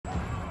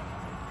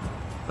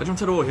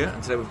Legend All here,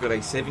 and today we've got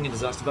a saving and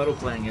disaster battle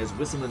playing as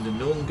Whistleland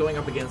and Nuln going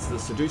up against the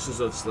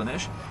Seducers of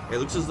Slaanesh. It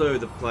looks as though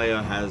the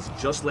player has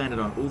just landed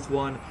on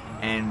Ulthuan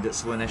and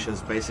Slaanesh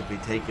has basically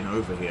taken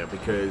over here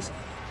because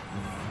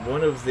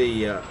one of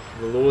the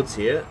lords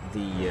here,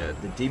 the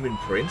Demon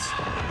Prince,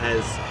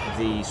 has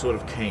the sort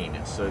of cane.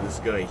 So this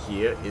guy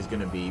here is going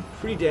to be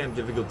pretty damn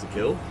difficult to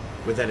kill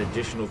with that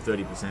additional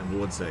 30%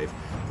 ward save.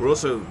 We're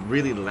also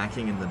really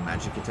lacking in the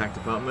magic attack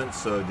department,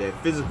 so their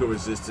physical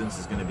resistance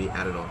is going to be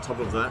added on top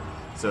of that.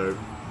 So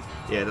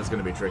yeah, that's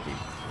going to be tricky.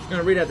 I'm going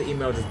to read out the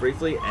email just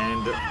briefly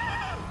and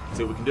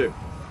see what we can do.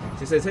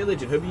 So it says, hey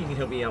Legend, hoping you can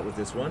help me out with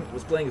this one.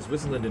 Was playing as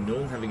Whistleland and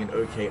Nuln, having an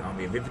okay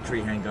army of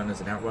infantry, handgunners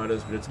and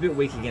outriders, but it's a bit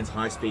weak against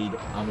high-speed,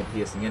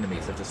 armor-piercing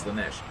enemies such as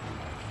Slaanesh.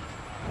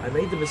 I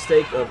made the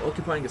mistake of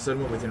occupying a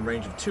settlement within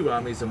range of 2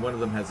 armies, and one of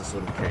them has a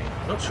sword of cane.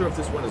 Not sure if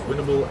this one is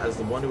winnable, as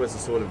the one who has a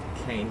sword of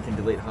cane can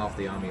delete half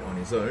the army on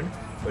his own,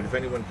 but if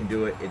anyone can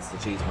do it, it's the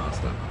Cheese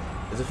Master.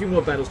 There's a few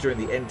more battles during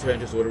the end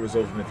turn, just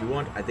auto-resolve them if you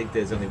want. I think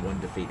there's only one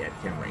defeat at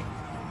Khemri.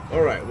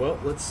 Alright, well,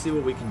 let's see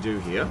what we can do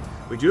here.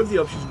 We do have the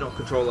option to not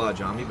control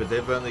large army, but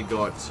they've only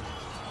got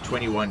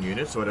 21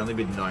 units, so I'd only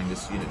be denying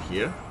this unit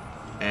here.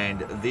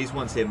 And these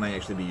ones here may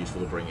actually be useful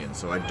to bring in,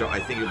 so I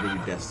think it would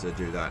be best to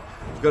do that.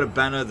 We've got a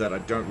banner that I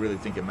don't really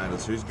think it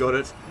matters who's got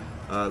it.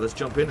 Let's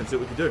jump in and see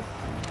what we can do.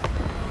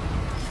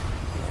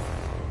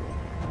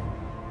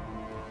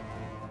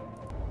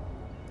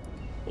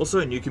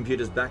 Also, new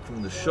computers back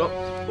from the shop,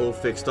 all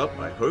fixed up,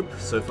 I hope.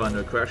 So far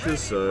no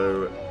crashes,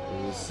 so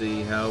we'll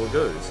see how it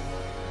goes.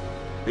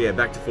 But yeah,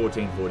 back to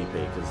 1440p,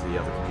 because the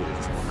other computer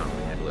just can't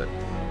really handle it.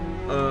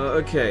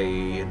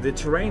 Okay, the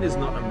terrain is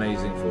not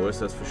amazing for us,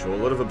 that's for sure. A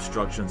lot of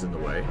obstructions in the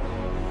way.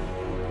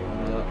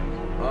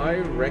 I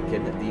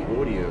reckon that the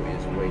audio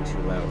is way too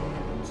loud.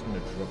 I'm just going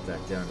to drop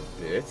that down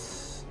a bit.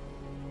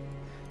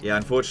 Yeah,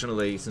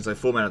 unfortunately, since I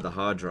formatted the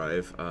hard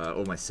drive,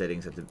 all my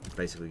settings have to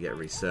basically get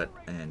reset,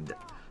 and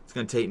it's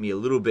going to take me a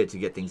little bit to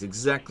get things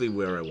exactly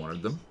where I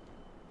wanted them.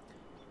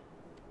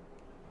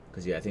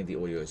 Because yeah, I think the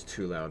audio is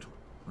too loud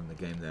on the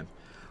game there.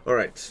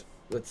 Alright,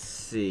 let's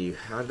see.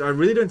 I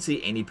really don't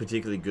see any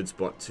particularly good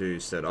spot to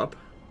set up.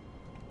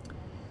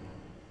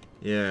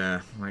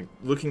 Yeah, like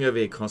looking over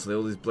here constantly,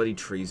 all these bloody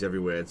trees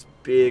everywhere. It's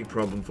a big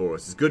problem for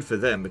us. It's good for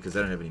them because they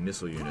don't have any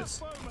missile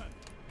units.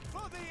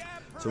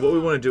 So what we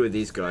want to do with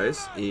these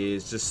guys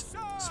is just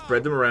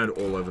spread them around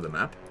all over the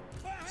map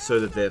so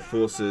that their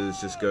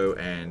forces just go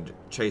and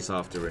chase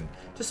after and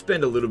just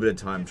spend a little bit of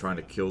time trying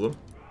to kill them.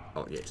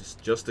 Oh yeah,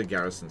 just the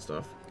garrison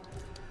stuff.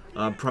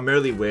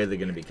 Primarily where they're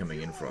going to be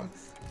coming in from.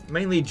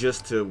 Mainly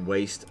just to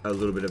waste a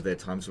little bit of their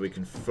time so we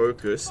can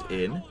focus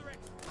in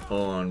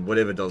on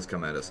whatever does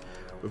come at us.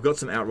 We've got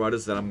some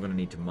outriders that I'm going to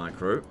need to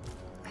micro.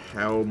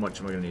 How much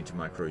am I going to need to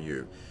micro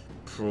you?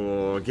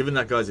 Given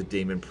that guy's a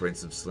Demon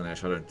Prince of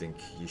Slaanesh, I don't think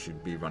you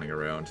should be running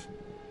around.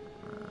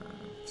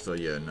 So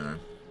yeah, no.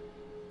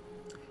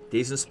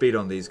 Decent speed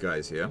on these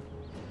guys here.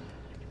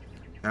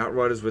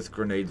 Outriders with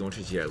grenade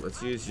launchers, yeah,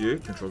 let's use you.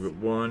 Control group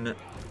 1,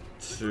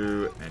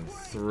 2, and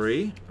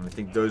 3. And I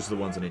think those are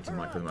the ones I need to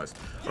micro the most.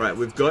 Alright,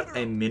 we've got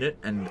a minute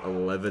and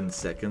 11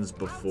 seconds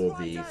before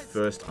the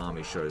first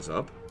army shows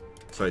up.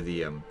 Sorry,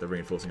 the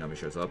reinforcing army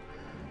shows up.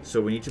 So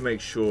we need to make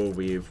sure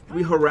we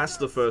harass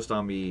the first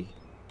army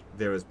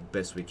there as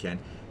best we can.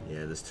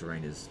 Yeah, this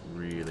terrain is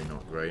really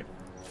not great.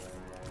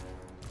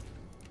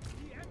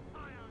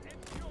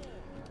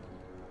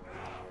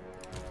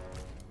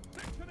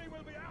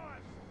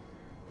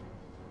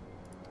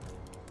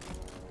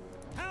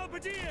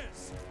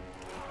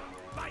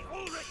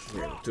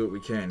 Yeah, we'll do what we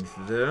can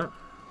there.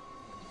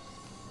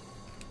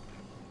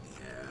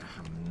 Yeah,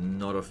 I'm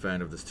not a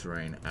fan of this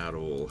terrain at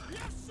all.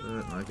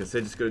 But like I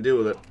said, just gotta deal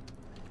with it.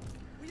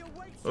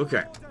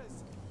 Okay.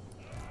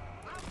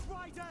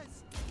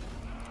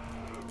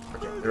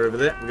 Okay, they're over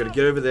there. We're gonna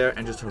get over there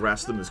and just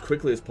harass them as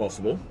quickly as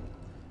possible.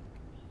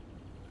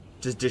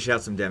 Just dish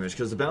out some damage,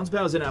 because the bounce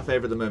power's in our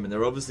favor at the moment.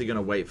 They're obviously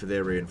gonna wait for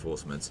their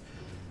reinforcements.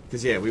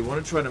 Because yeah, we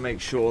want to try to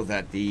make sure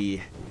that the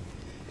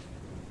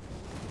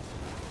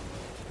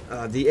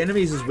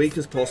enemy is as weak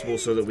as possible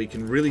so that we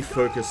can really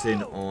focus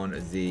in on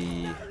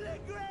the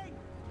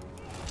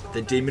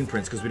Demon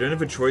Prince, because we don't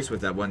have a choice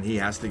with that one. He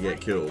has to get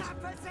killed.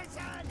 Yeah,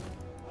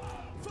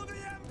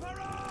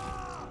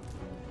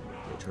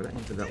 try to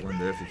enter that one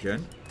there if you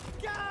can.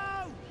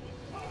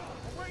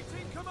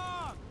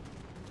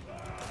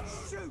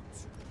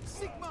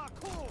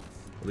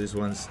 All these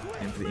ones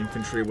aim for the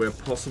infantry where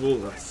possible.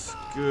 That's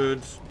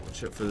good.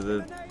 Watch out for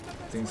the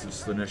things of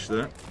Slaanesh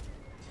there.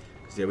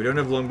 Because yeah, we don't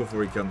have long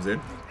before he comes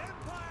in.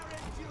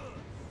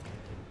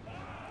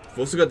 We've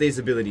also got these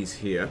abilities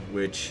here,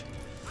 which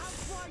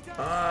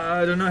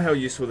I don't know how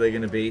useful they're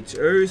going to be.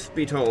 Truth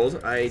be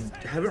told, I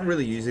haven't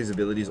really used these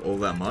abilities all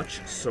that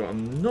much, so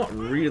I'm not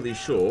really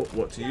sure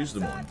what to use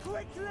them on. You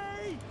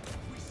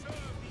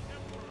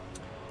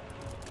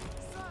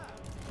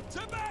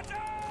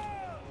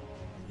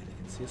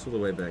can see us all the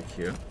way back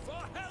here.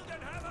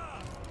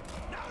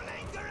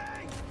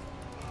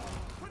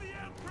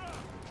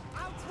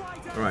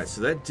 Alright,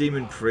 so that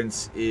Demon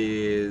Prince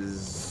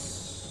is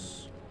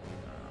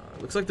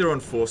Looks like they're on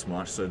force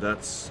march, so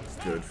that's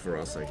good for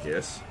us, I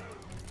guess.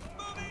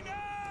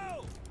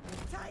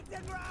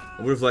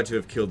 I would have liked to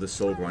have killed the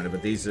Soul Grinder,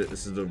 but this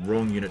is the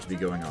wrong unit to be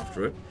going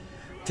after it.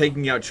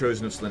 Taking out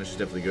Chosen of Slaanesh is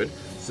definitely good.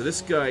 So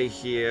this guy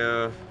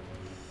here...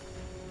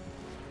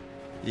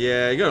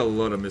 Yeah, he got a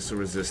lot of missile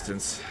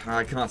resistance.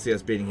 I can't see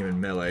us beating him in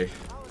melee.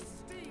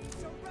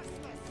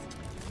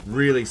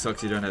 Really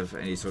sucks you don't have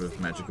any sort of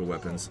magical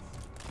weapons.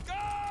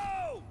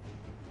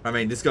 I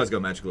mean, this guy's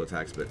got magical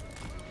attacks, but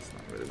it's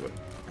not really what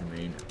I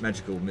mean.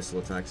 Magical missile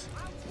attacks.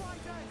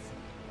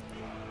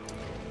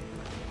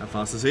 How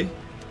fast is he?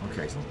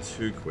 Okay, he's not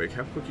too quick.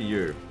 How quick are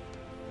you?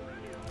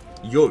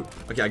 Yo!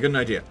 Okay, I got an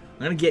idea.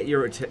 I'm gonna get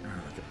your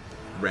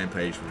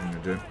rampage, what I'm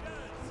gonna do.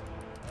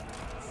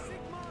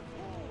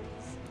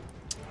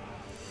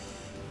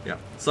 Yeah,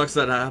 sucks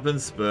that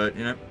happens, but,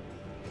 you know.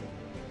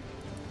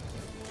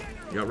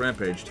 You got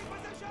rampaged.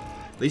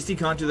 At least he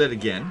can't do that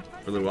again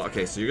for a little while.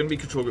 Okay, so you're gonna be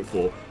control group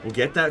 4. We'll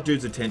get that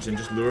dude's attention,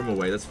 just lure him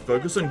away. Let's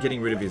focus on getting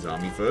rid of his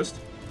army first.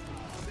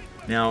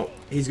 Now,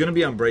 he's gonna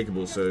be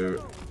unbreakable,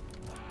 so...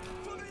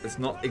 it's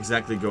not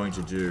exactly going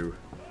to do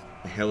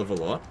a hell of a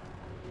lot.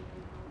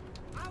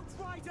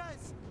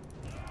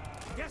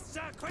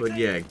 But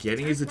yeah,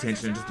 getting his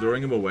attention and just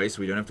luring him away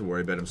so we don't have to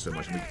worry about him so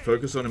much. And we can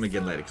focus on him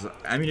again later, because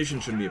ammunition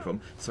shouldn't be a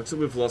problem. Sucks that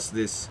we've lost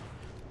this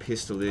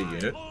pistolier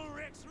unit.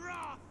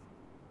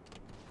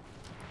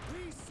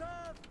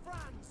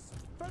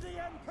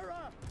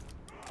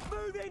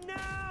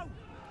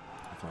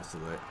 Faster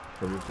late.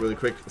 Probably really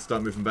quick. Let's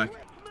start moving back.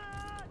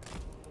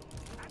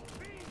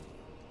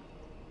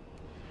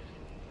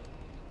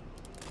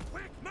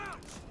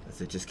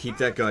 That's it. Just keep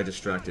that guy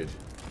distracted.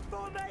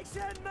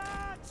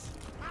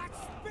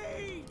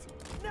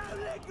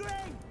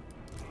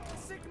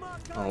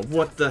 Oh,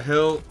 what the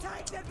hell?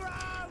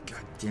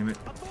 God damn it.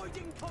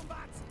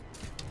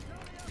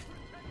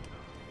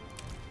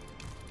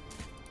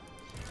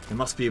 There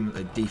must be a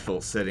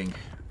default setting.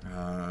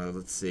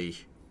 Let's see.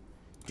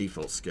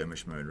 Default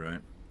skirmish mode, right?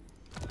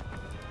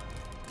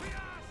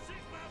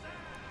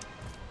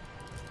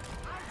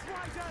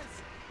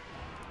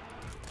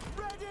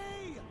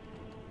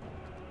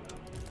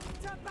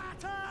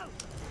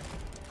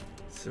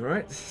 It's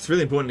alright. It's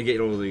really important to get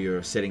all of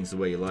your settings the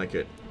way you like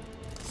it.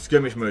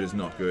 Skirmish mode is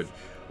not good.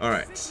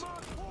 Alright.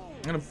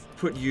 I'm going to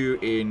put you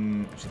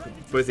in...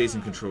 put both these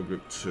in control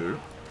group 2.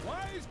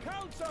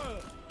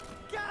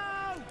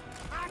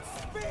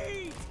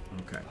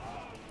 Okay.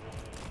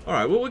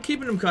 Alright, well, we're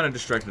keeping them kind of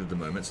distracted at the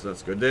moment, so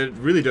that's good. They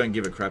really don't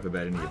give a crap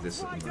about any of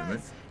this at the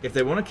moment. If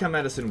they want to come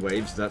at us in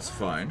waves, that's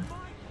fine.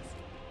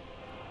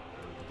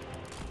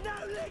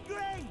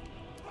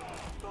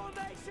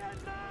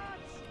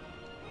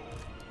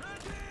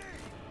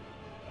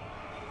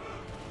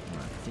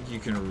 I think you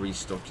can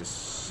restock your...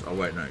 oh,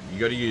 wait, no. You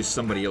got to use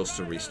somebody else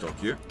to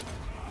restock you.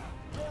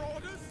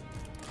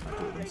 They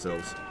do it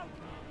themselves.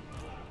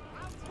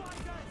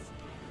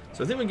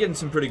 So I think we're getting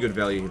some pretty good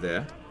value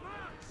there.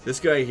 This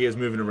guy here is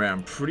moving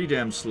around pretty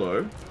damn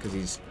slow because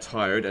he's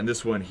tired, and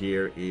this one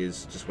here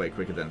is just way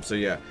quicker than him. So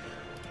yeah,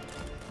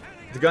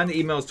 the guy in the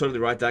email is totally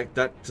right.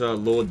 That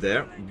lord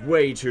there,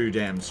 way too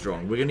damn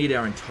strong. We're gonna need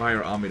our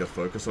entire army to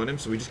focus on him,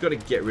 so we just got to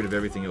get rid of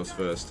everything else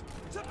first.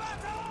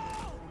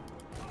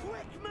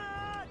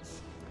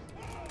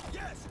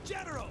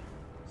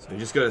 So we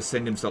just got to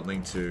send him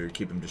something to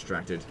keep him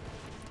distracted.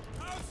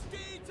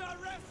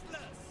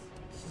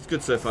 It's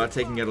good so far,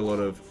 taking out a lot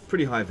of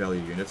pretty high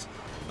value units.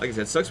 Like I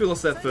said, sucks we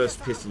lost that first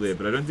pistolier,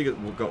 but I don't think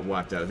it got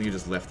wiped out. I think it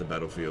just left the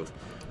battlefield.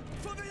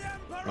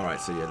 Alright,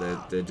 so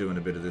yeah, they're doing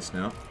a bit of this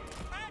now.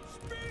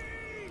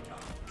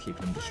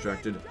 Keeping them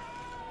distracted.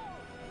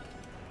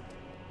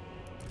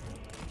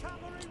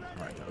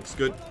 Alright, that looks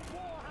good.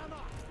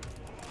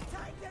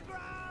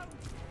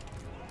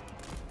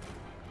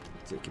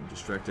 Take him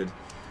distracted.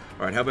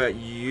 Alright, how about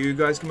you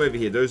guys come over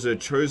here? Those are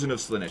Chosen of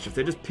Slaanesh. If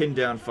they're just pinned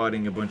down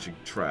fighting a bunch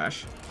of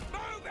trash,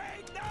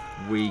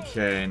 we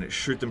can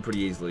shoot them pretty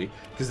easily,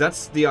 because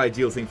that's the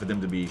ideal thing for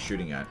them to be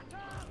shooting at.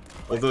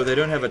 Although they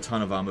don't have a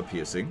ton of armor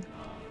piercing.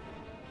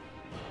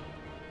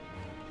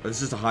 But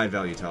it's just a high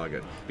value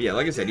target. But yeah,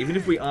 like I said, even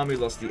if we army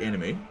lost the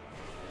enemy,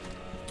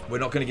 we're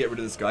not going to get rid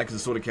of this guy, because the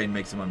Sword of Cain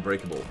makes him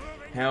unbreakable.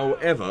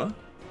 However,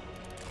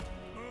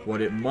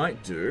 what it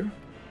might do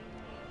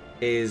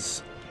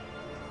is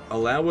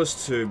allow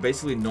us to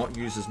basically not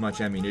use as much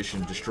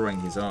ammunition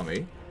destroying his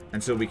army,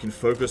 until we can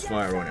focus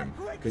fire on him.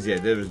 Because yeah,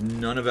 there's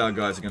none of our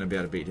guys are going to be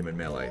able to beat him in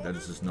melee. That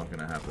is just not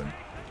going to happen.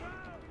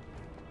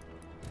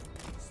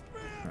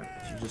 Right,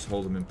 you just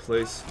hold him in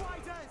place.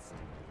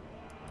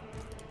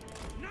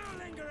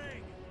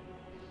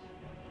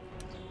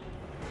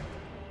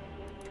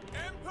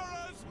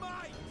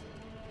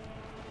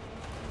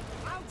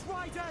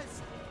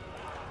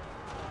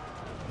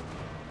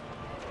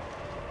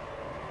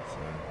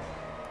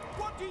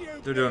 So,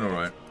 they're doing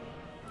alright.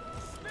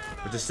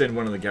 We'll just send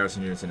one of the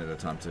garrison units in at a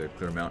time to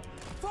clear them out.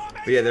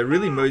 But yeah, they're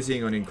really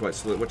moseying on in quite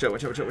slow. Watch out,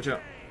 watch out, watch out, watch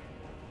out.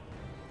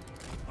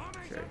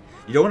 Okay.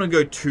 You don't want to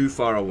go too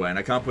far away, and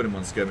I can't put him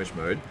on skirmish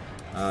mode.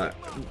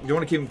 You don't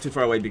want to keep him too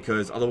far away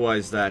because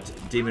otherwise that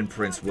Demon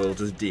Prince will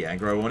just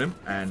de-aggro on him,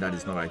 and that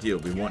is not ideal.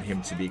 We want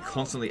him to be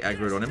constantly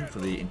aggroed on him for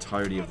the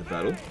entirety of the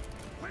battle.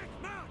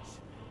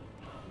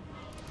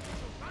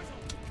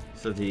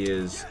 So he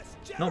is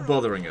not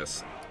bothering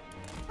us.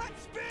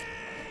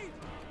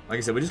 Like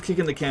I said, we're just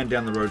kicking the can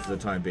down the road for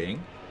the time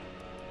being,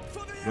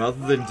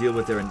 rather than deal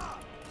with their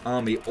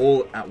army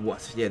all at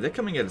once. Yeah, they're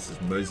coming at us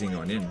as moseying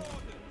on in.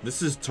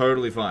 This is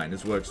totally fine.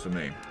 This works for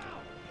me.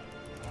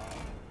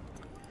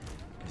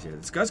 Yeah,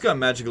 this guy's got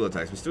magical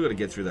attacks. We still got to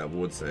get through that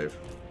ward save.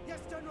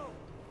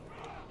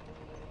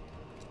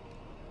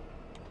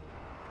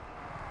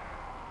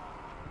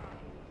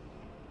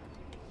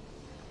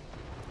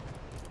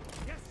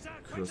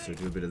 Could also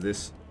do a bit of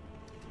this.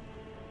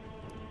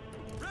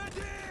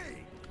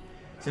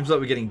 Seems like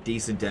we're getting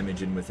decent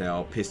damage in with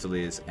our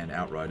Pistoliers and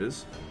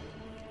Outriders.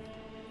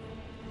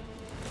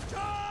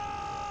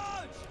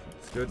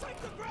 That's good.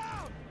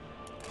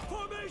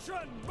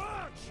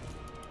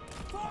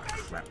 Oh,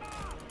 crap.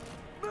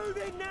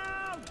 Moving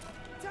now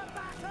to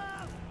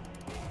battle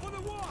for the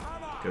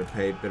Warhammer. Gotta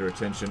pay better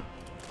attention.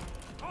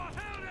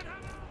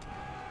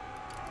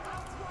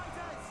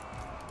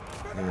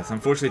 Yeah, it's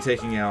unfortunately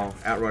taking our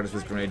Outriders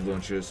with grenade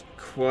launchers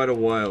quite a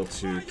while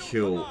to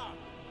kill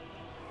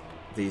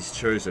these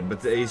Chosen,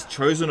 but these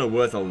Chosen are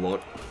worth a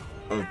lot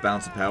of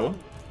bouncer power.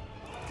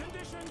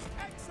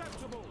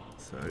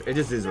 So it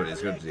just is what it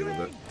is. Got to deal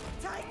with it.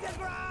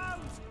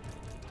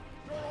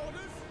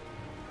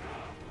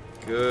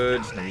 Good.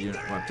 Another unit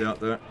wiped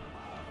out there.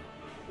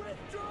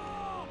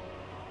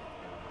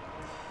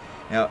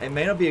 Now, it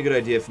may not be a good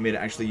idea for me to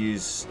actually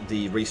use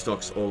the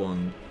restocks all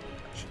on...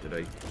 Did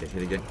I get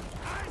hit again?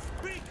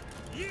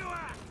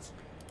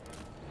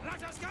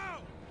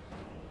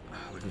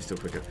 Let me still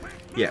quicker.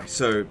 Yeah,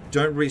 so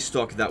don't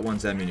restock that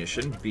one's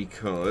ammunition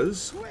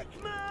because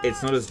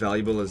it's not as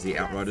valuable as the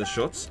Outrider's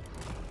shots.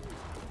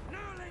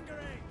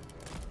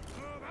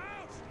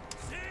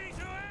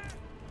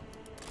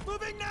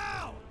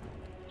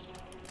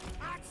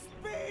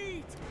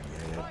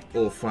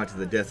 All fight to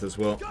the death as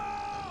well. But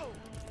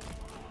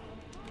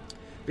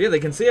yeah, they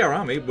can see our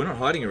army. We're not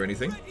hiding or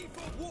anything.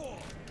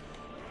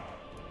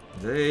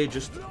 They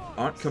just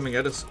aren't coming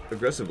at us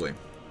aggressively.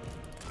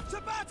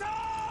 To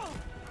battle!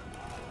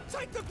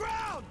 Take the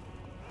ground!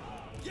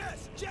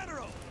 Yes,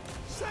 General!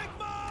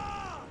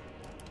 Sigma!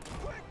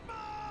 Quick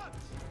march!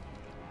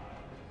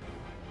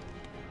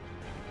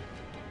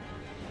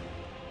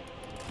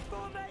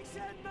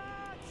 Formation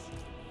march!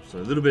 So a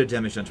little bit of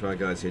damage done to our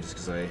guys here just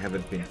because I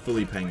haven't been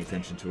fully paying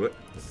attention to it.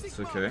 It's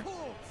okay.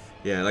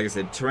 Yeah, like I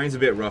said, terrain's a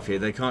bit rough here.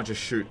 They can't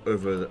just shoot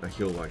over a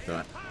hill like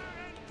that.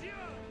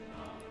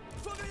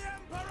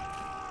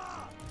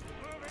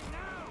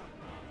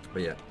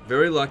 But yeah,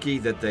 very lucky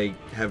that they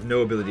have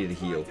no ability to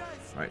heal.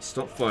 Alright,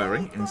 stop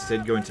firing and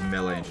instead go into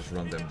melee and just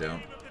run them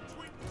down.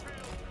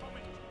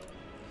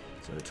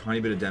 So a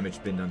tiny bit of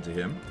damage been done to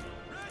him.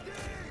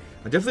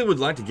 I definitely would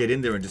like to get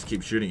in there and just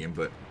keep shooting him,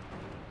 but...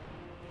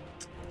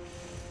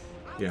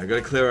 yeah, I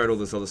gotta clear out all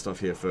this other stuff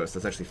here first.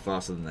 That's actually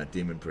faster than that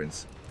Demon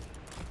Prince.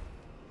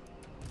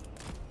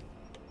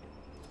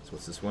 So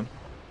what's this one?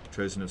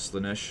 Chosen of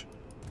Slaanesh.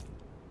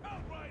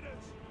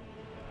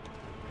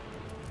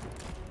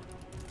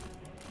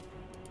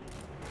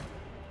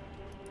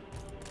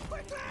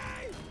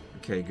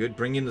 Okay, good.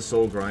 Bring in the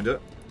Soul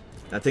Grinder.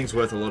 That thing's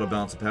worth a lot of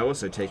bouncer power,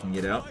 so taking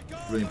it out,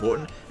 really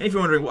important. And if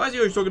you're wondering, why is he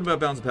always talking about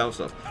bouncer power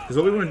stuff? Because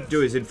what we want to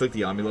do is inflict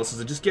the army losses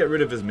and just get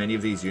rid of as many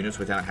of these units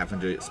without having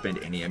to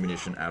spend any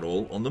ammunition at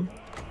all on them.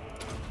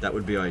 That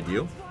would be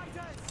ideal.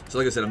 So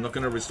like I said, I'm not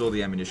going to restore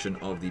the ammunition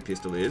of the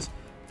Pistoliers.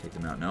 Take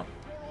them out now.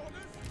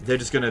 They're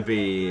just going to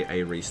be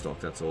a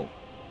restock, that's all.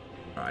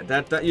 Alright,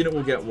 that unit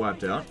will get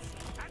wiped out.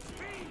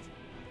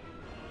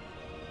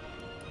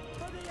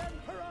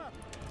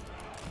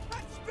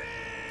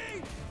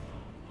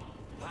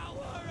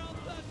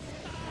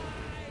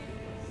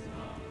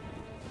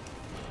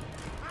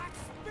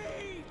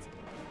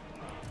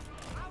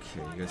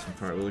 Okay, you guys can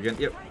fire at will again.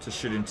 Yep, just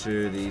shoot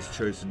into these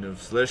Chosen of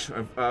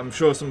Slaanesh. I'm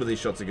sure some of these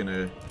shots are going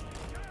to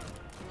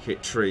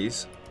hit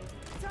trees.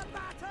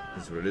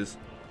 That's what it is.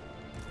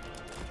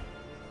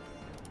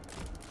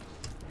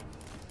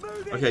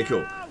 Okay,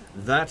 cool.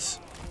 That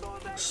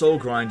Soul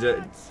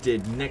Grinder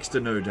did next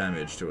to no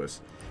damage to us.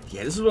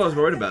 Yeah, this is what I was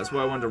worried about. That's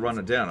why I wanted to run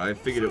it down. I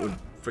figured it would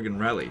friggin'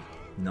 rally.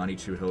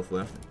 92 health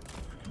left.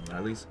 Friggin'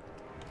 rallies.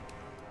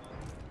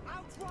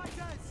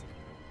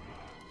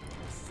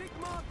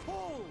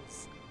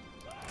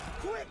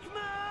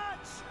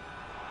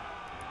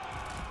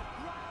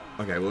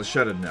 Okay, well it's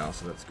shattered now,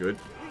 so that's good.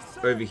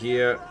 Over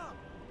here,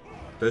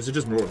 those are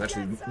just Marauders.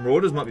 Actually,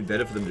 Marauders might be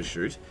better for them to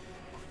shoot.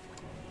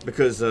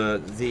 Because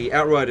the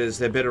Outriders,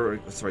 they're better,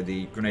 sorry,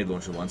 the grenade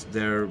launcher ones,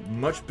 they're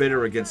much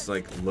better against,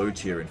 like,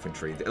 low-tier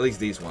infantry. At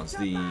least these ones.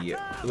 The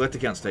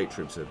Electrocount State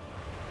Troops are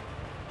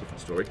a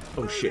different story.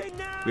 Oh, shit.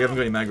 We haven't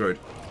got any maggroed.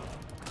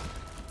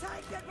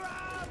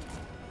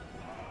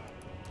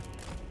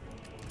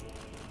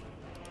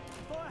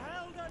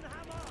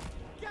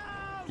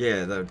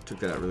 Yeah, they took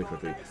that out really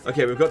quickly.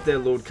 Okay, we've got their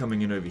Lord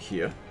coming in over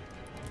here.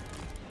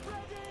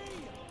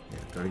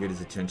 Try to get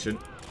his attention.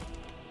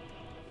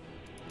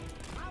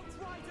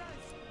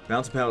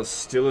 Bounce power is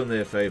still in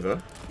their favor.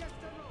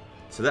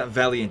 So that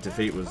valiant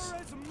defeat was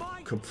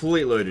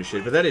complete load of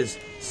shit. But that is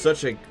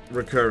such a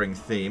recurring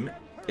theme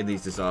in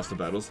these disaster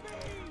battles.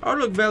 Oh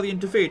look, valiant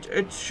defeat.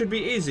 It should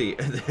be easy.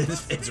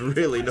 It's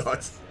really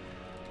not.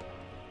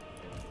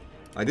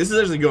 Like, this is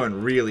actually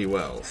going really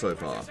well so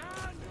far.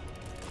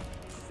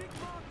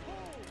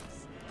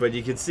 But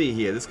you can see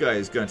here, this guy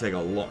is going to take a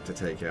lot to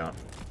take out.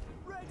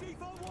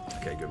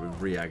 Okay, good.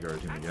 We've re-aggroed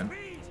him again.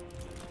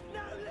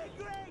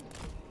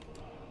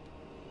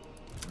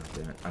 Oh,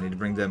 damn it. I need to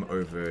bring them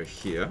over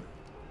here.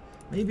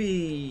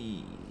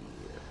 Maybe...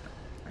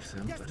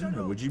 Actually, I don't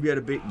know. Would you be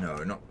able to beat... No,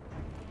 not...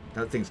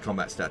 That thing's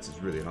combat stats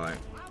is really high.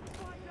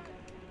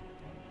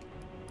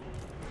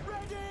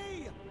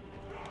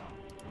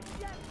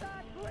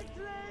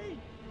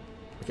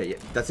 Okay, yeah,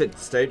 that's it.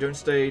 Don't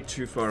stay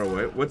too far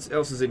away. What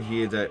else is in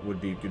here that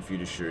would be good for you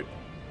to shoot?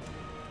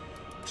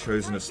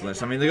 Chosen of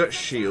Slaanesh. I mean, they got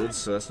shields,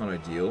 so that's not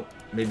ideal.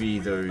 Maybe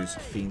those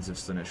Fiends of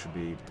Slaanesh would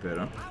be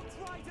better.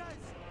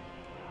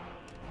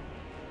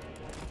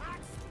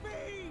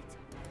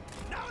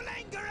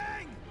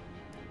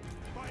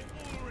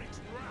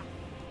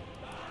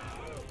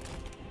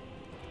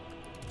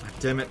 Ah,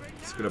 damn it.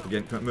 Scoot up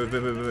again. Come on, move,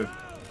 move, move, move.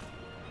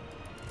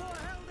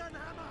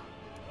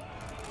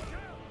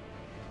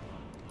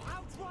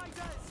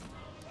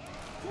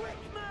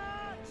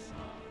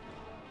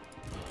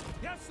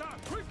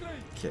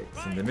 Okay,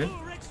 send them in.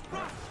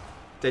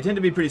 They tend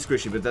to be pretty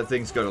squishy, but that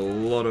thing's got a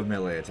lot of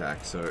melee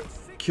attack, so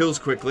kills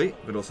quickly,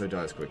 but also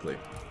dies quickly.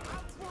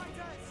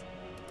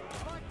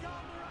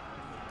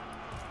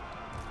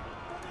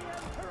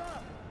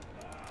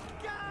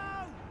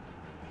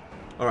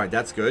 Alright,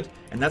 that's good.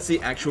 And that's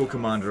the actual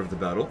commander of the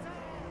battle.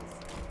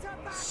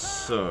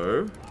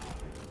 So,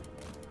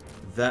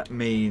 that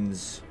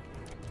means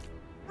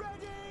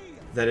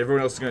that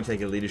everyone else is going to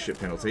take a leadership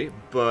penalty,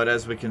 but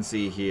as we can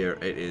see here,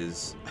 it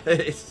is...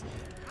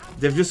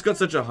 they've just got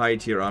such a high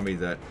tier army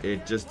that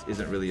it just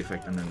isn't really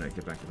effective. No,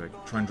 get back, get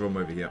back. Try and draw them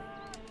over here.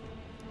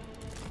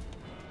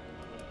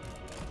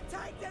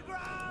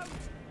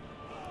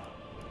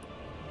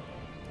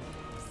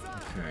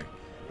 Okay.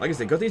 Like I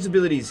said, got these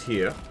abilities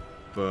here,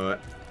 but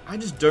I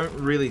just don't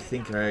really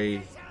think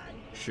I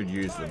should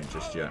use them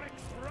just yet.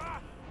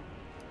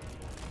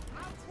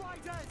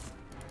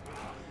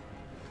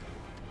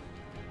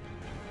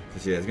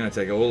 Because yeah, it's going to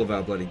take all of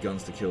our bloody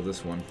guns to kill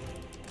this one.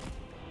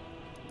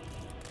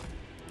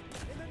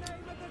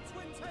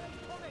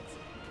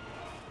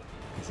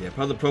 Yeah,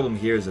 part of the problem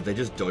here is that they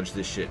just dodge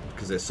this shit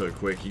because they're so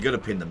quick. You got to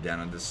pin them down,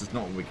 and this is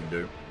not what we can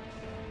do.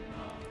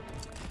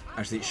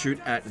 Actually, shoot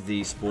at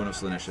the spawn of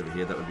Slaanesh over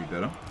here. That would be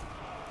better.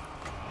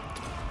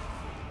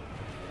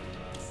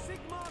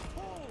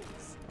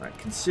 Alright,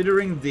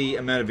 considering the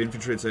amount of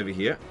infantry that's over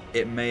here,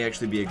 it may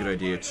actually be a good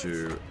idea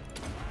to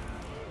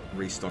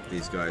restock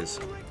these guys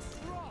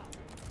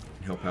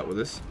and help out with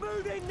this.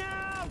 Moving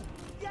now!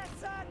 Yes,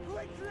 sir,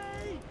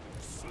 quickly!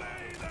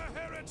 Slay the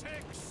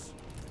heretics!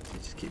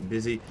 Just keep them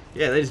busy.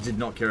 Yeah, they just did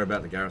not care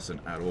about the garrison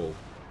at all.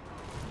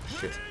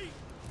 Shit.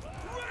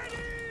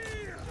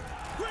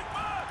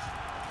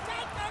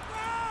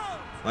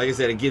 Like I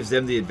said, it gives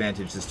them the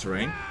advantage, this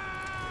terrain,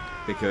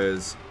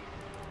 because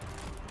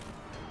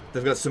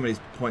they've got so many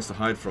points to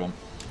hide from.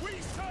 We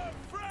serve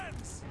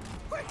friends!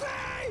 Quickly!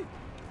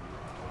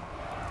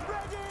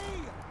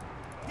 Ready!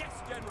 Yes,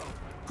 General!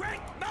 Quick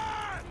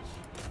march!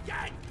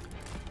 Yank!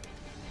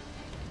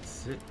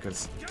 That's it. Got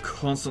to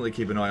constantly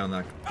keep an eye on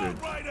that dude,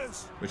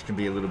 which can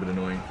be a little bit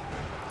annoying.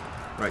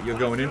 Right, you're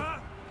going in.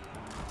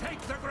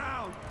 Take the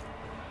ground!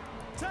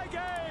 Take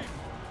aim!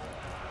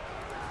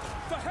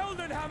 The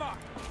Heldenhammer!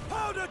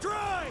 Powder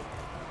dry!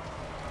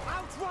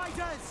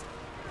 Outriders!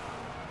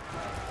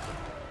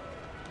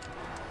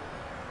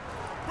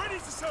 Ready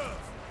to serve!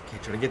 Okay,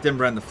 try to get them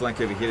around the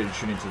flank over here to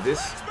shoot into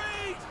this.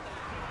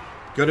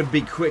 Got to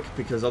be quick,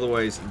 because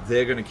otherwise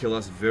they're going to kill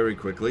us very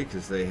quickly,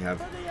 because they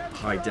have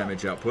high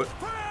damage output.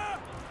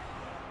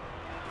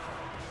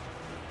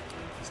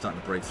 Starting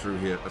to break through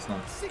here. That's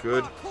not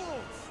good.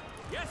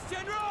 Yes,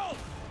 General!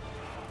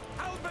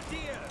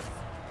 Halberdiers!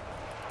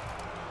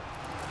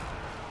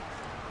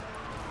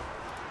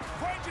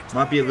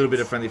 Might be a little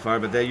bit of friendly fire,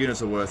 but their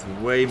units are worth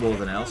way more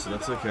than ours, so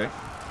that's okay.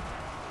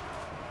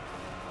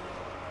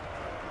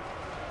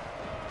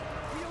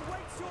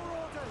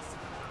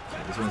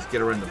 Okay, this one's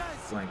get around the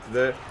flank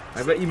there.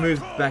 I bet you move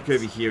back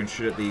over here and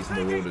shoot at these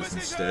marauders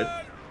instead.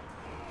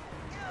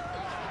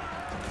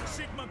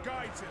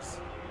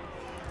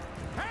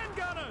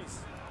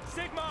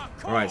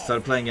 Alright,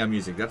 started playing our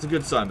music. That's a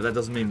good sign, but that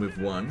doesn't mean we've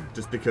won.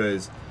 Just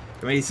because,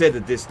 I mean, he said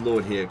that this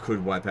lord here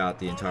could wipe out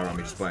the entire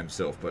army just by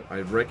himself, but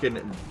I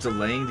reckon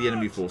delaying the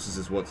enemy forces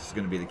is what's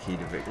going to be the key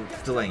to victory.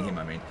 Delaying him,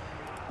 I mean.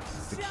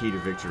 It's the key to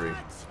victory.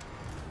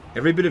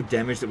 Every bit of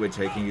damage that we're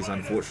taking is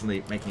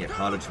unfortunately making it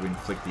harder to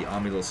inflict the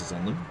army losses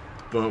on them,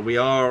 but we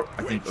are,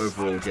 I think,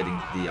 overall getting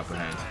the upper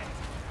hand.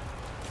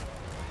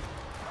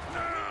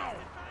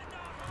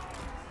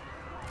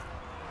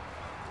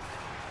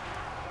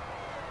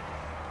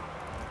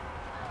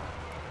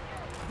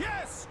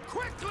 Yes,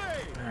 quickly!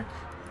 Back.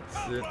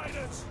 That's it.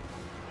 Outriders!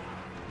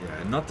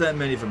 Yeah, not that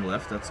many of them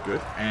left. That's good.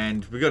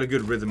 And we got a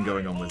good rhythm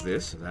going on with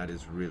this. So that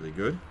is really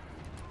good.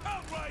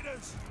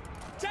 Outriders!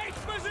 Take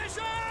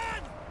position!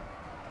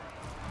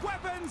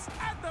 Weapons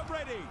at the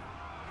ready!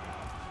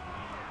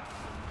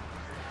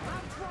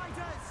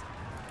 Outriders!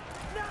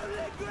 No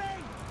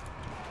lingering!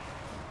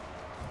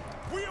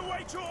 We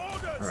await your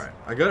orders! Alright,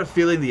 I got a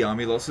feeling the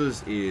army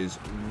losses is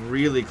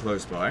really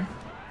close by.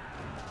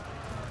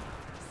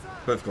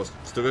 But of course,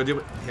 still gotta deal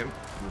with him.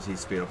 Was he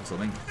speed up or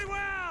something? Very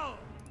well!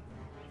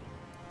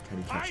 Can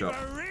he catch up?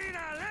 Arena,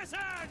 listen!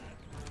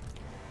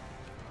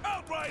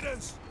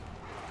 Outriders!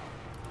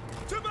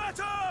 To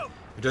battle!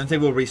 I don't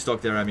think we'll restock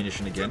their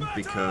ammunition again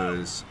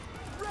because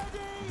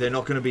they're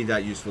not going to be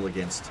that useful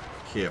against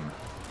him.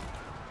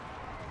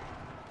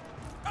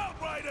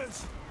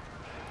 Outriders!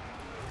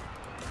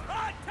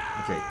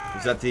 Okay,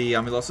 is that the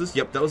army losses?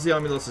 Yep, that was the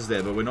army losses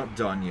there, but we're not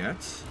done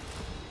yet.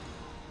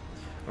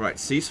 Alright,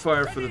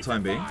 ceasefire for the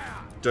time being.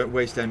 Don't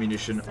waste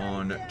ammunition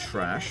on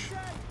trash.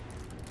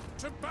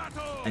 To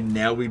battle! And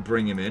now we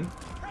bring him in.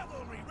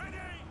 Cavalry ready!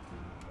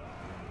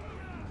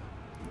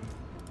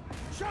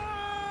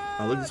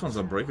 Oh, look, this one's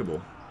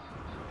unbreakable.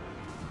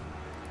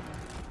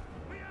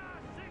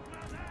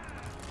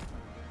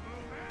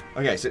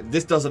 Okay, so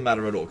this doesn't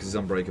matter at all because it's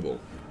unbreakable.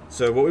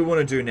 So what we want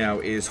to do now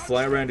is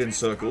fly around in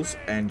circles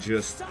and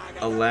just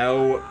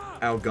allow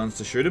our guns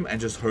to shoot him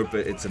and just hope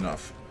that it's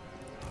enough.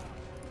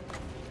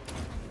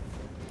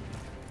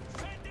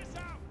 Send this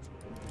out!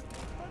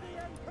 For the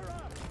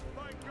Emperor!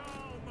 By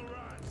Gaul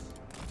Maras!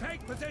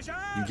 Take position!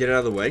 You get out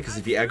of the way because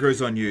if he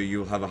aggro's on you,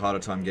 you'll have a harder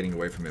time getting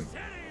away from him.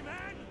 Steady,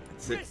 man!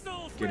 That's it.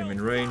 Pistols Get him will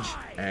in range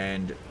fly!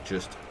 and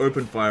just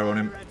open fire on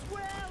him.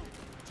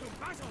 To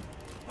battle!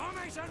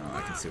 Formation Oh,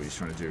 I can see what he's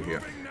trying to do here.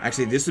 Moving now.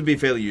 Actually, this would be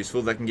fairly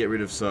useful. That can get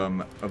rid of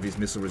some of his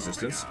missile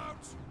resistance. Out.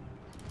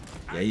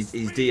 Yeah,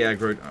 he's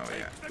de-aggroed. Oh,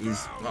 yeah.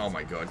 He's... Oh,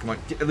 my God. Come on.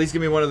 At least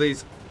give me one of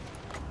these.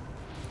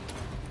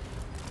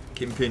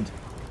 Keep him pinned.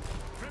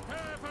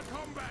 Prepare for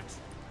combat!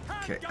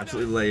 Okay,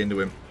 absolutely lay into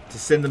him. To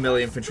send the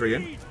melee infantry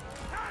in. Take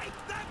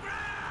the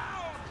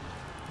ground!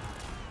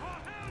 For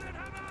Helden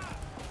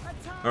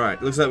Hammer!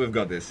 Alright, looks like we've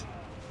got this.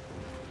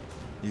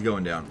 He's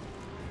going down.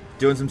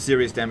 Doing some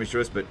serious damage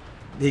to us, but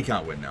he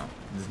can't win now.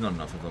 There's not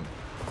enough of them.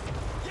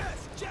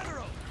 Yes,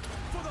 General!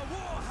 For the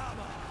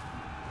Warhammer!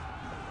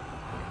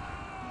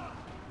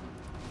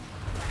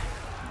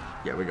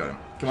 Yeah, we got him.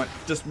 Come on,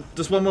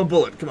 just one more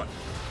bullet. Come on.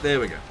 There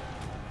we go.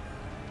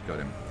 Got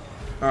him.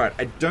 Alright,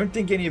 I don't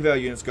think any of our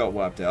units got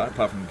wiped out,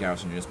 apart from the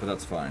garrison units, but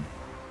that's fine.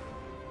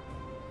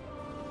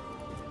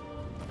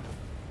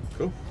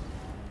 Cool.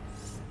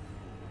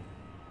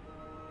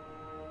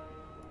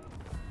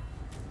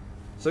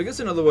 So I guess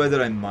another way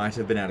that I might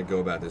have been able to go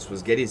about this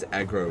was get his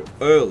aggro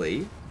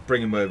early,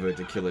 bring him over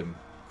to kill him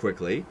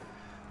quickly,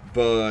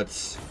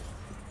 but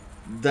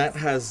that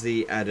has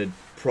the added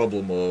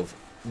problem of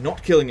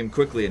not killing him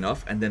quickly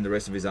enough, and then the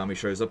rest of his army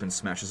shows up and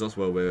smashes us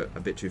while we're a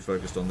bit too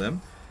focused on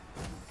them.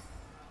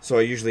 So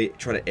I usually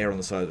try to err on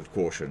the side of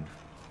caution.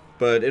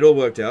 But it all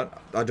worked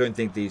out. I don't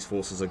think these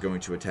forces are going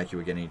to attack you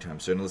again anytime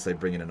soon, unless they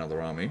bring in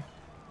another army.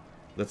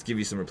 Let's give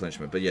you some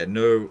replenishment. But yeah,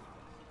 no...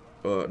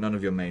 none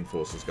of your main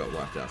forces got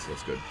wiped out, so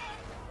that's good.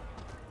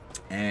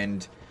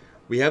 And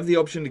we have the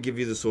option to give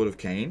you the Sword of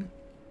Cain.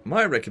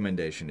 My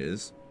recommendation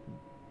is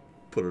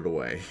put it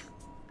away.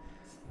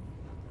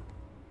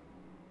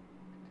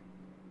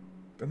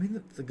 I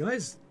mean, the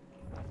guy's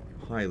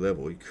high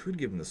level. You could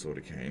give him the Sword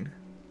of Cain.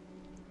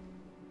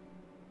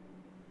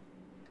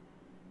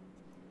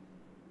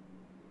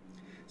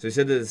 So he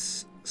said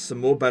there's some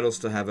more battles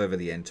to have over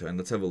the end turn.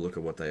 Let's have a look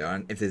at what they are.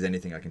 And if there's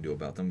anything I can do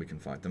about them, we can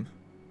fight them.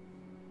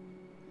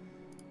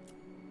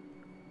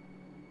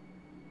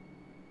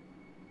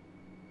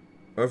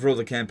 Overall,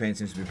 the campaign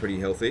seems to be pretty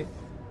healthy.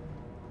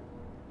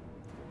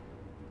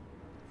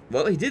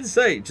 Well, he did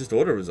say just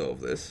auto-resolve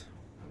this.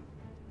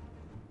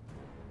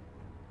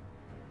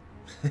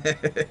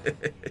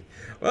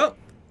 Well,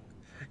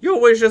 your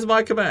wish is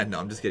my command. No,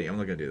 I'm just kidding. I'm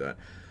not going to do that.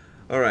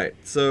 Alright,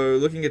 so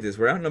looking at this,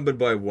 we're outnumbered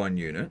by 1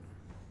 unit.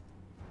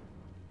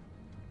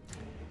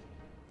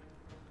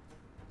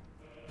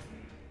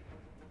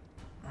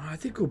 I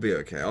think we'll be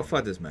okay. I'll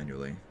fight this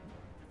manually.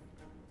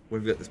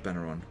 We've got this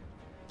banner on.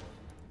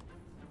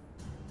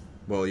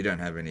 Well, you don't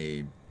have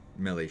any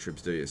melee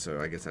troops, do you? So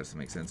I guess that doesn't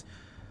make sense.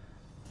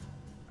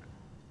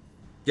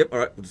 Yep,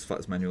 alright, we'll just fight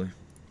this manually.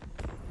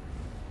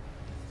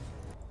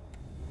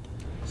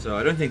 So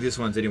I don't think this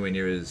one's anywhere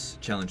near as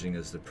challenging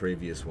as the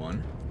previous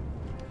one.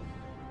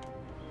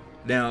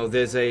 Now,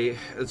 it's a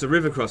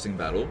river crossing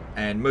battle,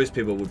 and most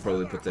people would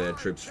probably put their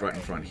troops right in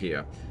front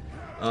here.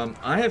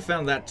 I have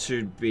found that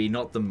to be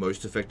not the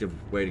most effective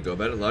way to go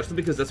about it, largely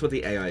because that's what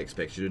the AI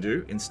expects you to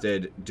do,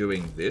 instead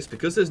doing this.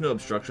 Because there's no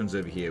obstructions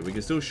over here, we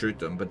can still shoot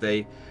them, but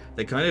they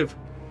kind of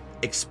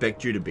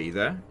expect you to be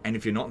there, and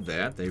if you're not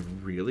there, they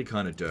really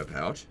kind of derp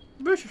out.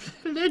 But,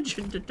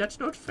 legend, that's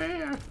not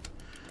fair.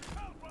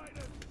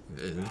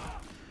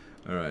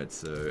 Alright,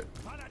 so...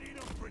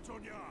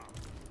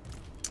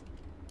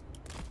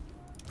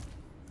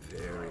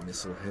 Very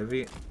missile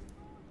heavy.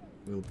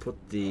 We'll put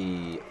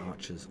the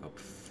archers up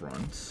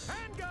front.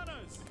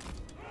 Handgunners!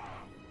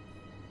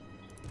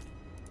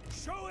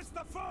 Show us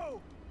the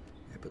foe!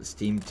 Yeah, put the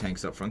steam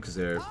tanks up front because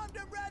they're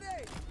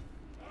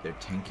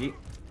tanky.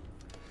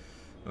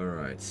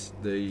 Alright,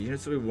 the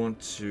units that we want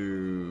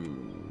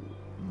to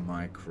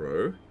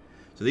micro.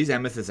 So these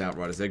Amethyst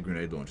Outriders, they're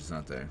grenade launchers,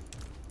 aren't they?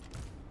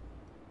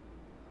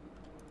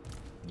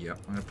 Yeah,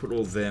 I'm going to put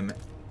all them.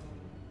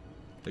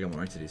 I got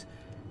more entities.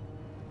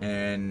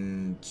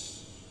 And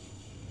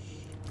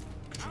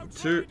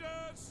 2.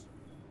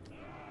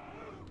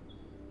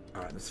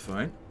 Alright, that's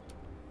fine.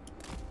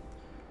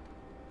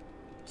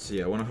 So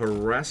yeah, I want to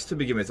harass to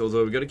begin with,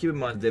 although we've got to keep in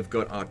mind they've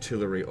got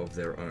artillery of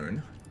their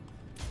own.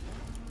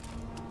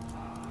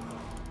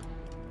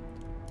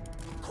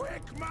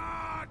 Quick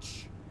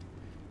march!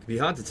 It'd be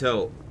hard to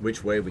tell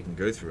which way we can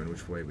go through and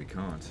which way we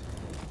can't.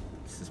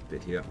 It's this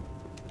bit here.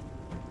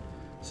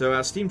 So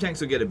our steam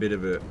tanks will get a bit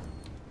of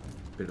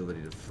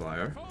ability to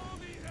fire.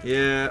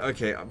 Yeah,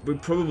 okay, we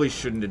probably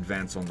shouldn't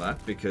advance on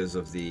that because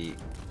of the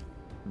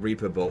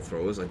Reaper bolt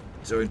throwers. I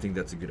don't think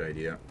that's a good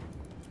idea.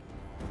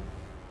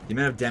 The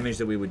amount of damage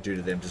that we would do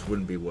to them just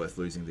wouldn't be worth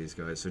losing these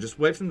guys. So just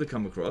wait for them to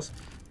come across.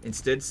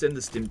 Instead, send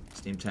the steam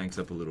tanks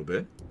up a little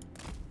bit.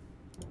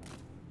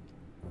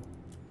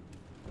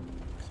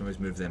 Can always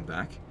move them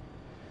back.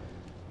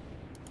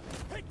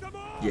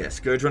 Yes,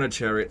 Scourge Runner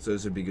Chariots,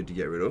 those would be good to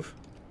get rid of.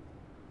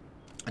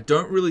 I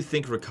don't really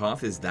think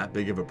Rakath is that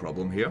big of a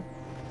problem here.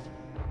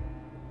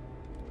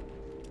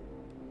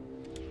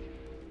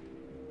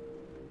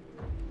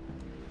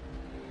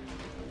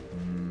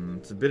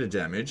 It's a bit of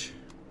damage.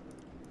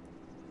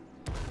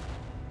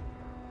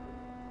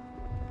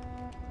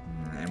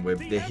 And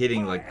they're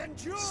hitting like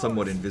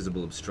somewhat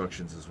invisible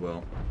obstructions as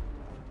well.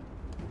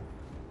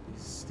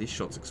 These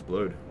shots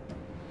explode.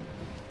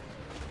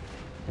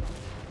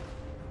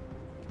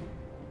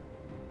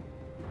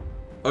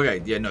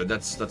 Okay, yeah, no,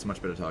 that's a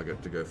much better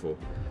target to go for.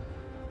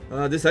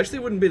 This actually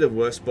wouldn't be the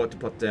worst spot to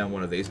put down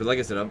one of these, but like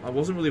I said, I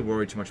wasn't really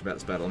worried too much about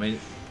this battle. I mean,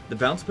 the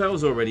bounce power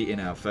was already in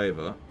our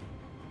favor.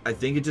 I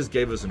think it just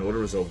gave us an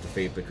auto-resolve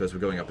defeat because we're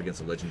going up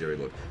against a legendary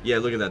look. Yeah,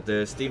 look at that.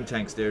 The steam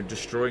tanks, they're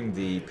destroying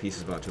the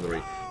pieces of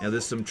artillery. Now,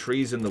 there's some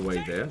trees in the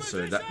way there,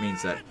 so that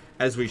means that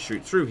as we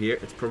shoot through here,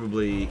 it's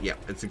probably, yeah,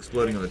 it's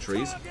exploding on the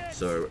trees.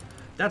 So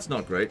that's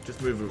not great.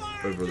 Just move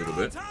over a little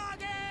bit.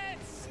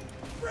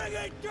 Bring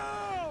it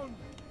down!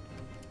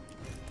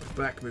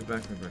 Back, move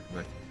back, move back,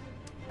 move back.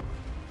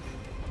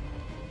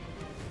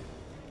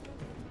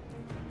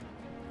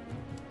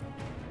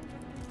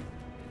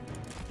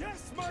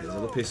 Okay, there's a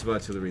little piece of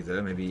artillery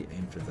there. Maybe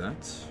aim for that.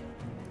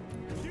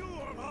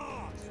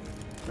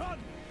 Done.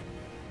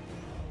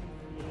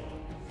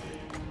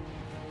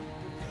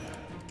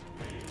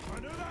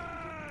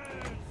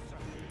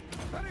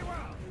 Very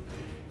well.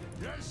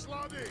 Yes,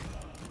 laddie.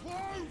 Blow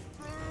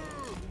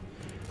through.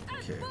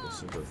 Okay,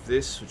 also got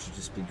this, which should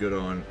just be good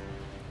on.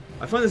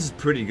 I find this is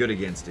pretty good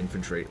against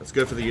infantry. Let's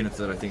go for the units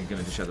that I think are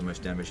going to dish out the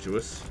most damage to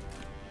us.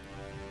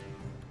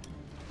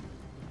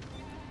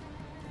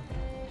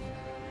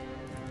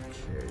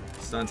 Okay,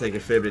 starting to take a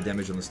fair bit of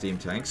damage on the steam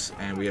tanks,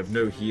 and we have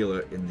no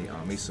healer in the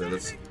army, so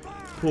let's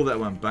pull that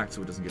one back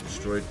so it doesn't get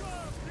destroyed.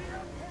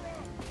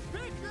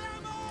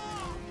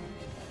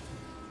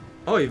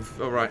 Oh, you've...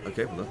 Oh, right.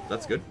 Okay, well,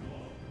 that's good.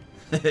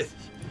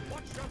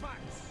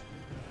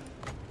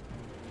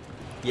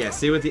 Yeah,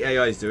 see what the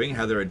AI is doing,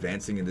 how they're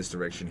advancing in this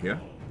direction here.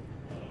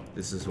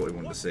 This is what we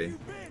want to see.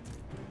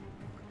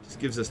 Just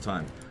gives us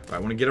time. Right, I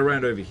want to get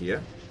around over here.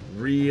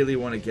 Really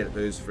want to get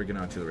those friggin'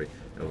 artillery.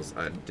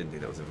 I didn't think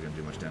that was ever going to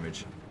do much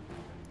damage.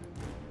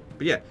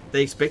 But yeah,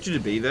 they expect you to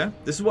be there.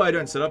 This is why I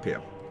don't set up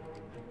here.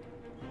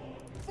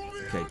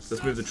 Okay,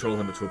 let's move the troll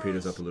hammer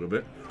torpedoes up a little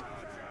bit.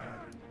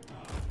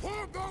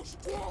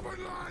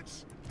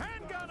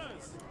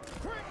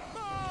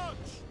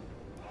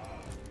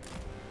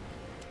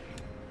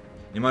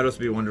 You might also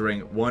be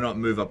wondering, why not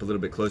move up a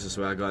little bit closer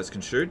so our guys can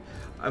shoot?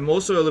 I'm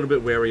also a little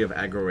bit wary of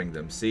aggroing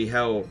them. See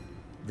how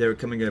they're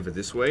coming over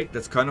this way?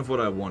 That's kind of what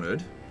I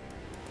wanted.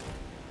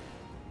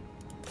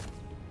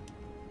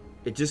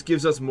 It just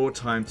gives us more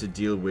time to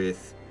deal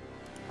with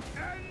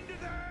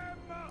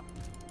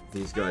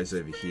these guys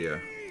over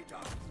here.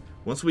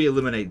 Once we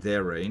eliminate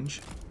their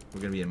range,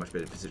 we're going to be in a much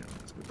better position.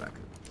 Let's go back.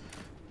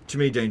 Too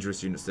many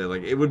dangerous units there.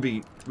 Like, it would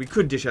be... We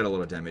could dish out a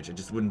lot of damage. It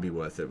just wouldn't be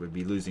worth it. We'd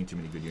be losing too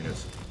many good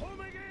units.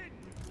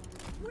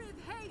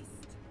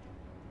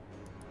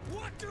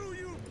 What do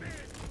you bid?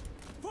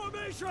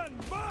 Formation,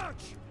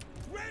 march!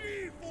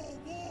 Ready for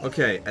war!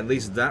 Okay, at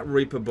least that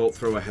Reaper Bolt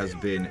Thrower has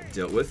been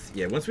dealt with.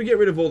 Yeah, once we get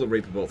rid of all the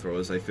Reaper Bolt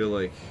Throwers, I feel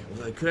like...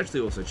 Well, it could actually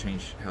also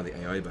change how the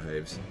AI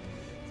behaves.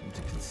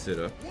 Something to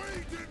consider.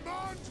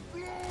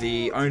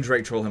 The Iron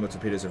Drake Troll Hammer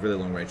Torpedoes are really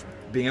long range.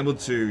 Being able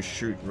to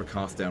shoot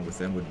Rakath down with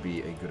them would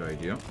be a good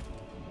idea.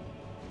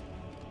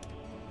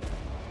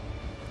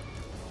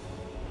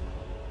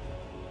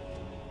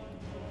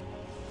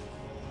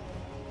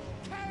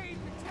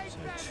 So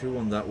 2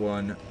 on that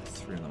one,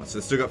 3 on that one. So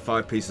it's still got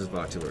 5 pieces of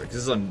artillery. This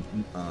is on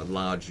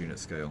large unit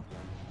scale.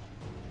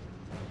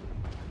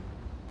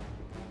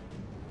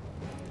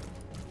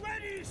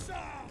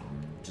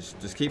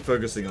 Just keep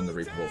focusing on the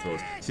Reaper Ball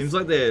throwers. Seems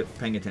like they're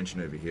paying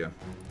attention over here.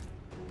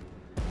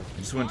 I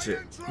just want to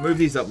move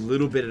these up a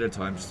little bit at a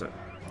time. Just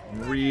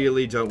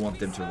really don't want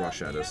them to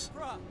rush at us.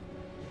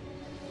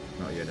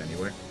 Not yet,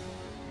 anyway.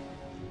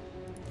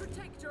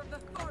 Protector of the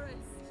forest.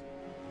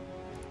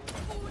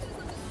 Orders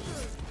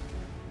understood.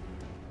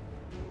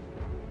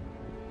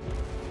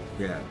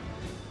 Yeah.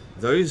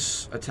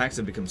 Those attacks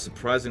have become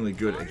surprisingly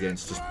good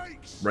against just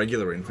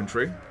regular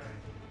infantry.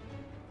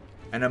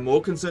 And I'm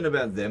more concerned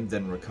about them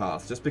than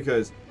Rakath, just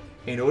because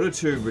in order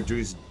to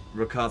reduce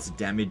Rakath's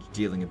damage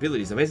dealing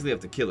abilities, I basically have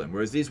to kill him.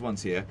 Whereas these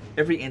ones here,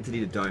 every entity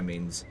to die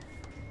means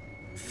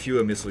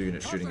fewer missile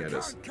units shooting at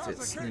us.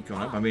 Let's sneak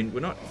on up. I mean, we're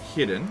not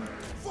hidden,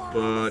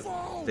 but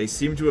they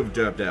seem to have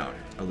derped out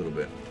a little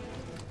bit.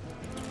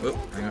 Oh,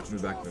 hang on,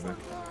 move back, move back.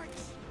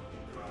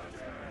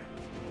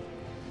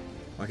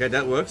 Okay,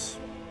 that works.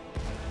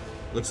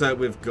 Looks like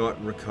we've got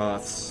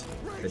Rakath's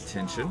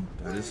attention.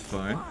 That is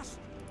fine.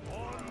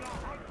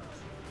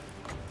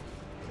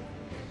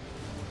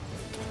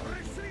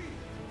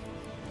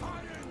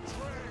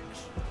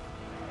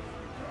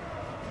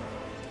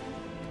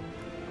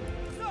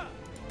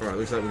 Alright,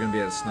 looks like we're going to be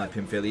able to snipe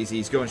him fairly easy.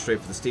 He's going straight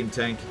for the steam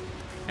tank,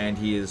 and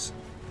he's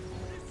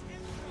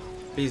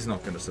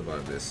not going to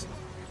survive this.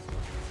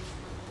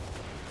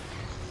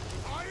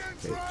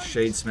 Okay,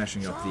 Shade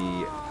smashing up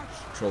the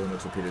troll and the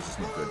torpedoes is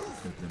not good.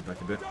 Move them back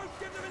a bit.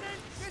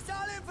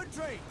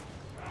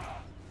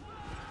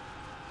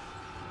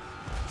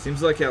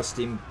 Seems like our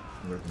steam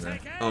weapon there.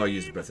 Oh, I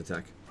used a breath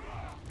attack.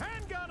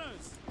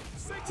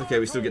 It's okay,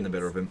 we're still getting the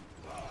better of him.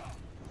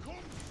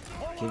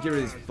 Can you get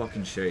rid of these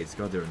fucking shades?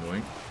 God, they're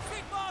annoying.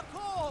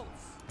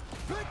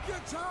 Pick your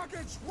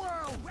targets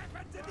well.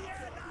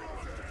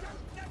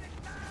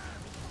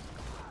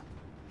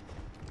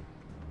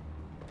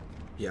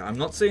 Yeah, I'm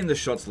not seeing the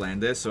shots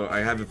land there, so I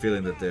have a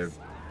feeling that they're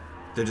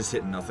just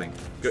hitting nothing.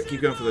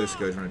 Keep going for those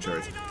Scourge Runner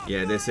turrets.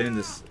 Yeah, they're sending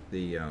the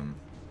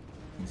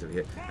things over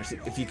here. Actually,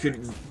 if you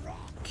could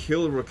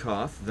kill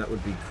Rakath, that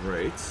would be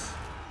great.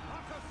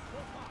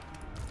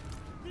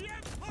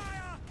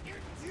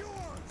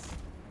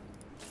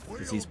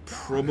 Because he's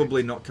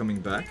probably not coming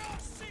back.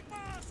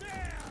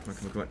 Come on,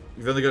 come on, come on.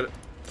 You've only got a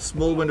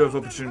small window of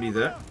opportunity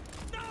there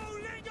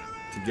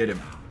to get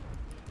him.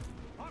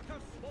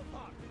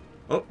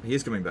 Oh, he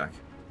is coming back.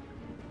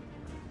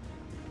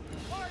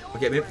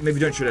 Okay, maybe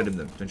don't shoot at him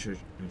then. Don't shoot.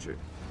 Don't shoot.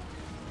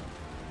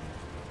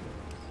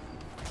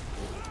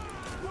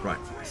 Right,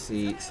 I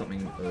see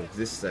something of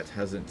this that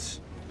hasn't...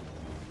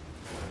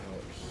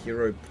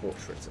 hero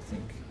portraits, I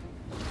think.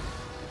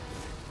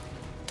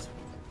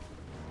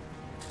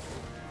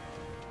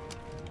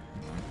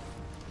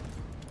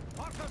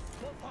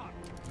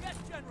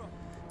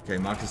 Okay,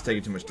 Marcus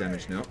taking too much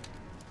damage now.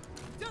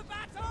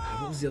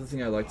 What was the other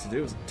thing I like to do?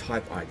 It was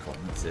type icon,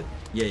 that's it.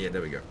 Yeah,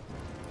 there we go.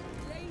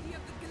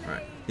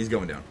 Alright, he's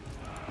going down.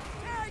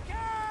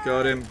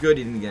 Got him. Good,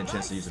 he didn't get a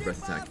chance to use a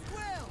breath attack.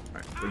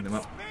 Alright, bring them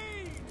up.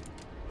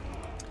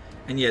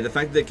 And yeah, the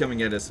fact that they're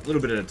coming at us a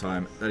little bit at a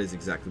time, that is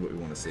exactly what we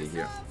want to see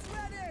here.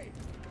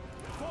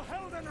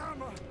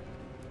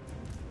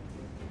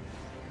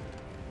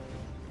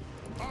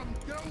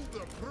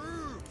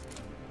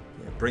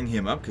 Yeah, bring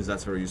him up, because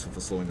that's very useful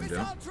for slowing them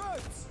down.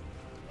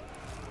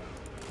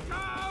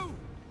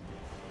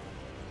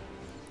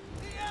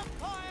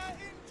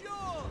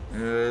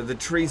 The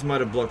trees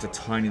might have blocked a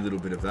tiny little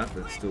bit of that,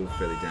 but it's still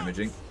fairly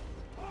damaging.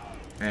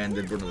 And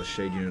they brought another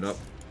shade unit up.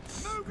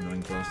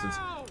 Annoying bastards.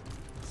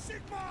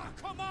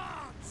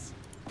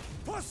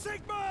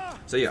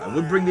 So yeah, I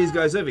would bring these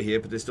guys over here,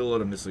 but there's still a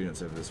lot of missile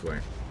units over this way.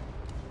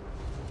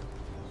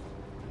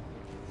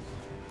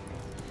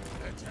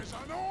 It is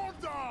an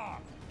order.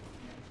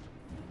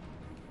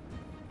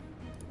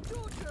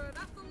 Georgia,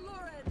 that's the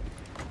Lauren.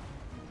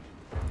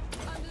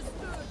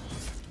 Understood.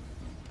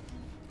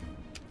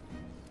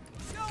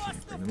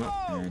 Bring them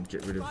up and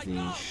get rid of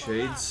the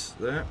shades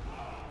there.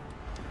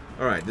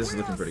 Alright, this is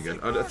looking pretty good.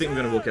 I think we're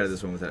going to walk out of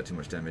this one without too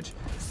much damage.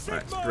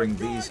 Alright, let's bring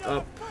these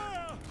up.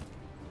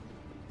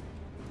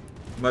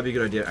 Might be a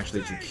good idea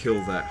actually to kill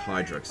that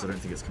Hydra, because I don't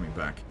think it's coming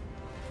back.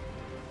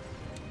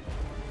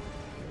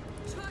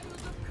 Child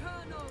of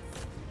Colonels.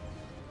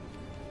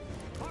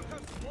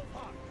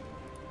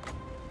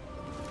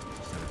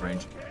 Just out of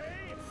range.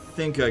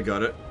 Think I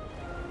got it.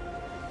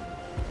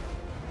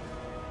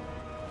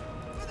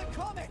 For the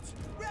comet,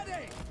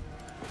 ready.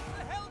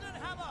 The Helden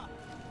Hammer.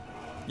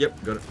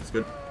 Yep, got it. That's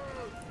good.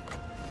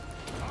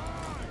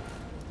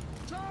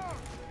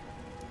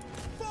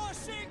 For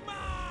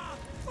Sigma,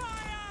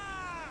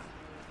 fire!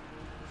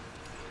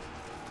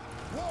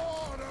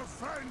 War of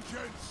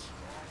vengeance.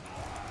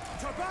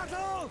 To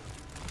battle,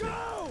 go!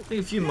 I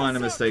think a few minor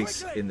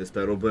mistakes in this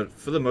battle, but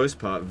for the most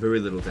part, very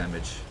little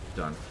damage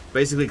done.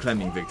 Basically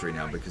claiming victory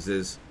now, because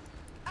there's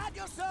At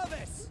your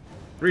service.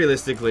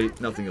 realistically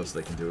nothing else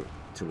they can do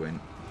to win.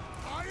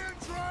 Iron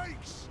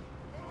Drakes.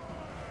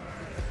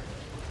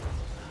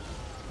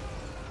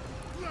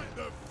 Let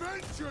the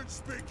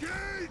vengeance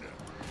begin.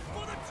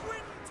 For the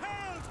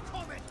twin-tailed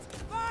comet.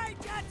 Find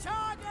your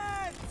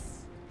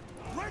targets.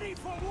 Ready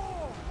for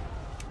war.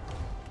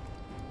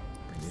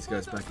 These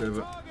guys back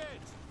over.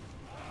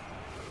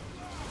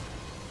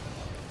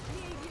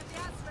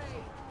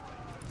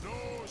 No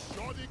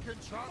shoddy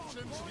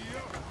contraptions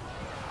here.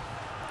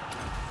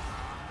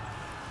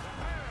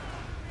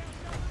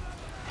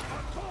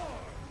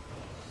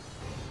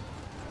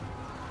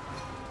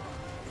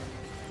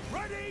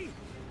 Ready?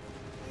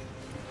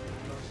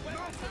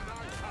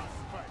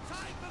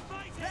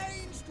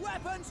 Ranged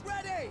weapons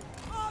ready!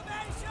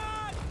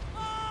 Formation!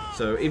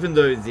 So even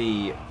though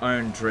the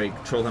Iron Drake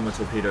Trollhammer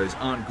torpedoes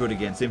aren't good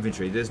against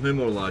infantry, there's no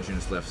more large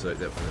units left. So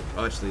that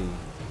actually,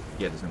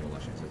 yeah, there's no more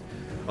large units left.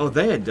 Oh,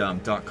 they had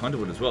Dark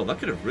Conduit as well. That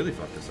could have really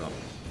fucked us up.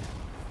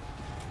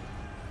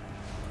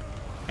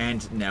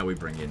 And now we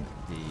bring in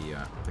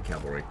the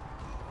cavalry.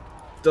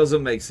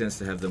 Doesn't make sense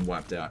to have them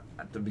wiped out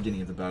at the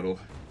beginning of the battle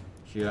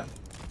here.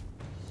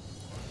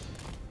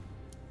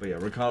 But yeah,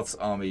 Ricard's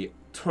army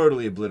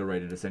totally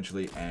obliterated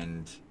essentially,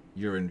 and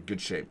you're in good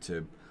shape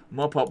to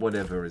mop up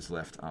whatever is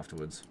left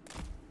afterwards.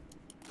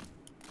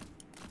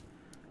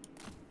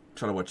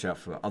 Try to watch out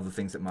for other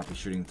things that might be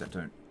shooting that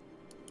don't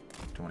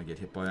want to get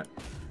hit by it.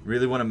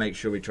 Really want to make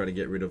sure we try to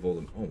get rid of all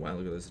them. Oh wow,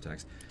 look at those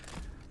attacks.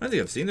 I don't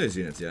think I've seen those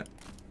units yet.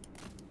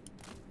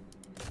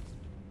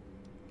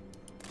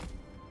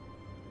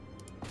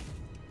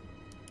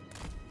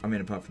 I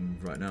mean, apart from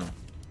right now.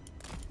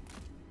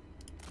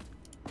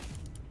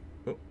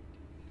 Oh,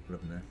 what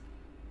happened there?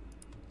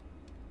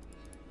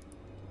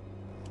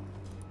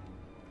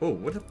 Oh,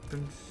 what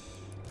happened?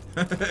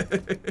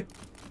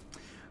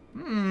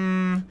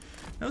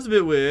 That was a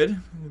bit weird.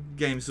 The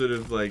game sort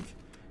of like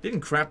didn't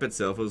crap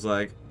itself. It was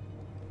like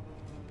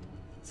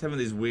it's having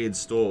these weird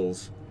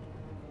stalls.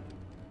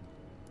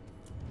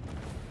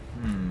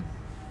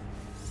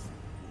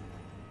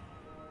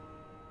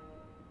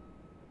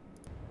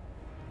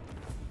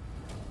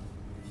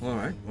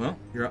 Alright, well,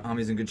 your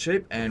army's in good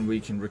shape, and we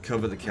can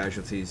recover the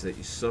casualties that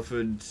you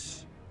suffered.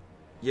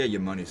 Yeah, your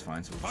money's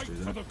fine, so we'll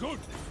just do that.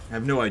 I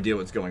have no idea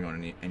what's going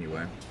on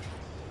anywhere.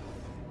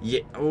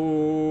 Yeah,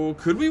 oh,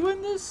 could we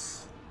win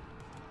this?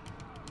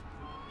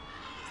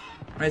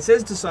 It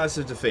says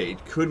decisive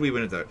defeat. Could we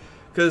win it, though?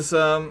 Because,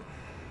 no,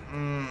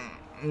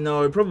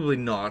 probably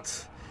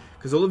not.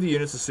 Because all of your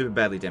units are super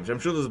badly damaged. I'm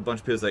sure there's a bunch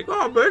of people like,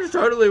 oh, but it's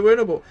totally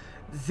winnable.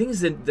 The thing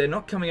is that they're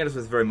not coming at us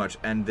with very much,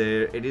 and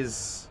it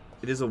is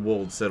a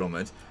walled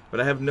settlement, but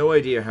I have no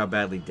idea how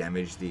badly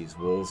damaged these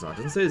walls are. It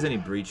doesn't say there's any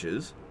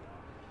breaches.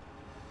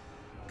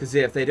 Because,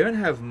 yeah, if they don't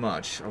have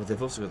much... Oh,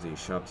 they've also got the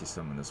Sharpty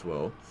summon as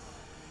well.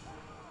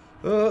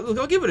 Look,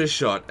 I'll give it a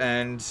shot,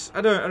 and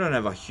I don't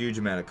have a huge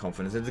amount of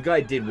confidence. And the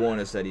guy did warn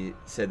us that he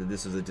said that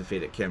this was a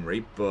defeat at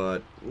Khemri,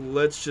 but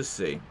let's just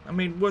see. I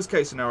mean, worst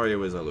case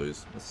scenario is I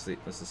lose. Let's see.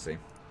 Let's just see.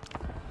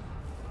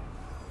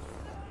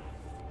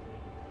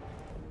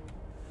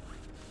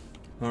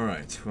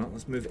 Alright, well,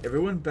 let's move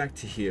everyone back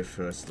to here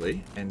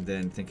firstly, and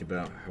then think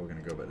about how we're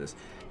going to go about this.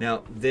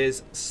 Now,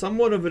 there's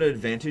somewhat of an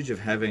advantage of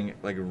having,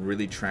 like,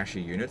 really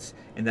trashy units,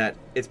 in that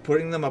it's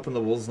putting them up on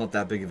the walls is not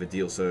that big of a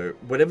deal, so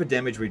whatever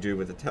damage we do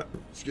with the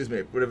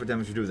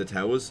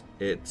towers,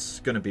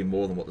 it's going to be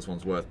more than what this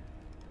one's worth.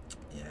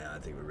 Yeah, I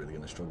think we're really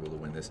going to struggle to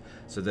win this.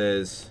 So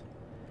there's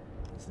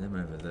them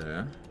over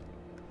there.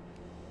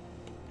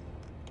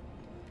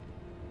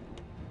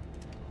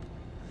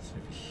 It's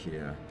over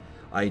here.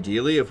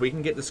 Ideally, if we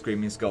can get the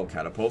Screaming Skull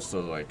catapults to,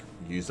 like,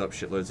 use up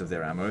shitloads of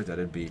their ammo,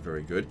 that'd be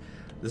very good.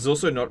 There's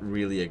also not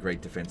really a great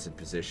defensive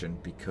position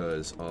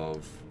because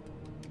of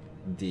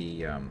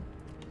the,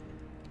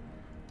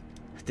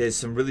 there's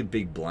some really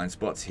big blind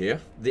spots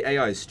here. The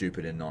AI is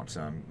stupid in not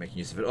making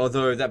use of it.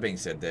 Although, that being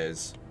said,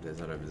 there's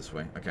that over this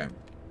way. Okay.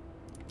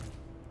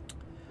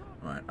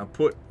 Alright, I'll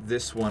put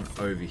this one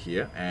over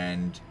here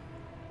and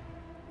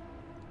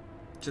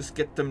just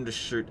get them to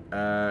shoot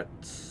at...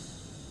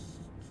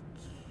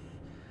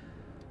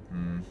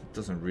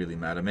 doesn't really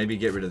matter. Maybe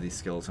get rid of these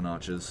skeleton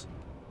archers.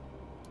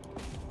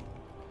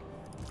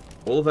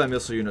 All of our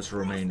missile units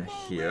remain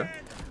here.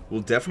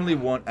 We'll definitely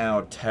want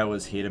our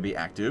towers here to be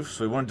active,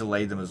 so we want to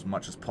delay them as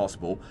much as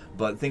possible.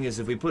 But the thing is,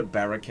 if we put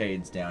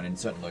barricades down in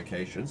certain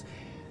locations,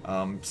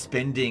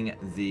 spending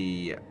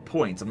the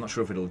points, I'm not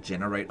sure if it'll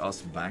generate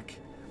us back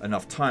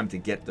enough time to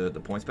get the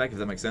points back, if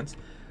that makes sense.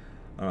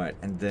 Alright,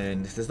 and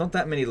then there's not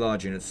that many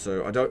large units,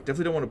 so I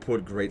definitely don't want to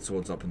put great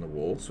swords up in the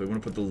wall. So we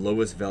want to put the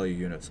lowest value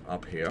units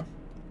up here.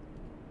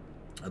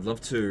 I'd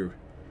love to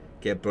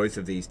get both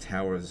of these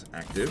towers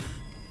active.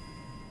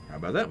 How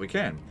about that? We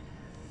can.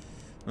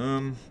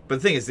 But the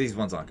thing is, these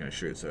ones aren't going to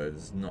shoot, so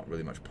there's not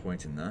really much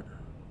point in that.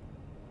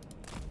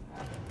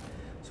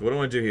 So what I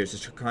want to do here is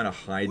just kind of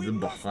hide them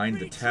behind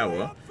the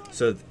tower.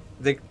 So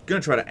they're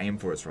going to try to aim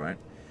for us, right?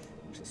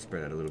 Just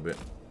spread out a little bit.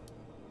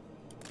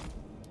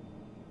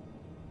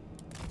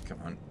 Come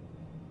on.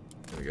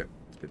 There we go.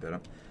 It's a bit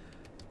better.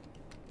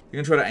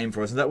 You're going to try to aim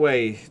for us, and that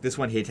way, this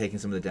one here taking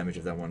some of the damage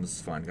of that one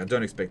is fine. I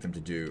don't expect them to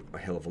do a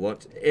hell of a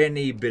lot.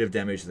 Any bit of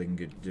damage they can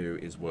do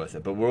is worth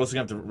it, but we're also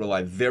going to have to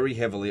rely very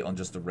heavily on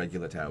just the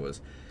regular towers.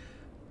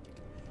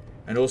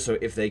 And also,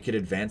 if they could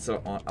advance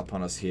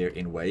upon us here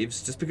in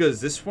waves, just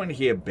because this one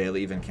here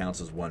barely even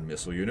counts as one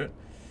missile unit.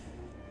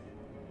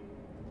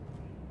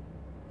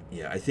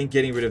 Yeah, I think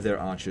getting rid of their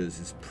archers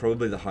is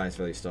probably the highest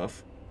value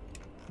stuff.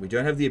 We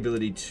don't have the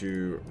ability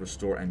to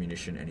restore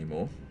ammunition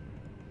anymore.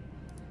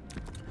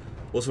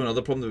 Also,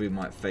 another problem that we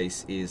might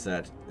face is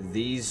that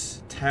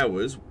these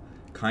towers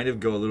kind of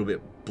go a little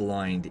bit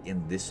blind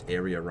in this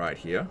area right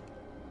here.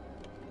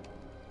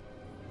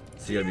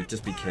 So you gotta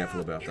just be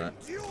careful about that.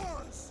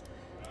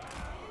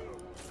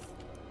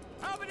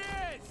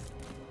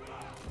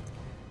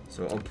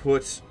 So I'll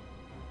put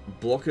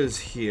blockers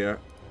here.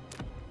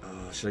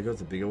 Should I go with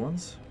the bigger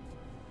ones?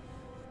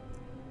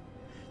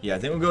 Yeah, I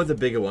think we'll go with the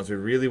bigger ones. We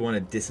really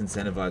want to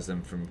disincentivize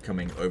them from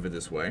coming over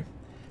this way.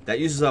 That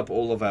uses up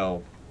all of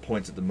our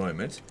points at the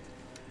moment.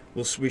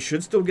 We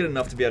should still get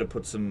enough to be able to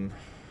put some...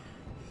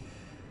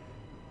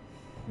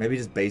 maybe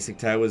just basic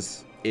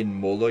towers in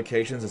more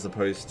locations as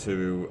opposed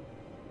to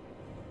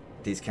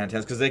these cannon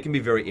towers, because they can be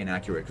very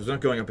inaccurate, because we're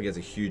not going up against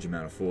a huge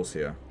amount of force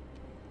here.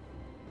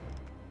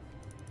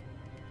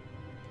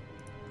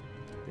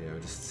 Yeah,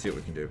 we'll just see what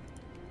we can do.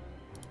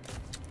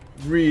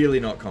 Really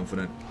not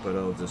confident, but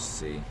I'll just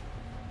see.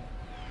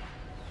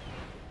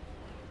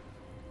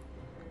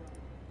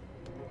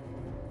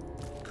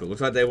 Cool.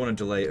 Looks like they want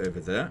to delay over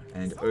there,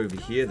 and over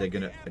here they're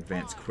going to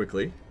advance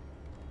quickly.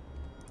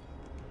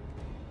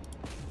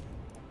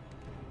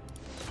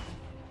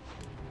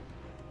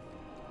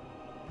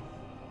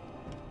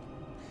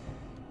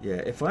 Yeah,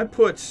 if I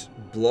put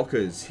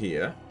blockers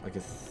here, like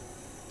a...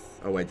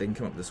 oh wait, they can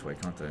come up this way,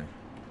 can't they?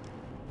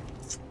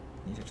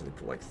 Need to actually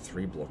put like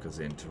 3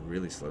 blockers in to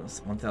really slow. That's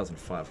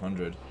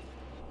 1,500.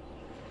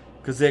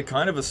 Because they're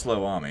kind of a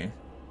slow army.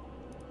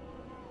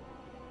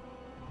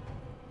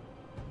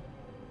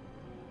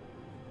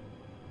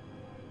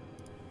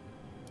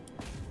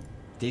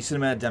 Decent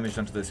amount of damage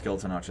done to the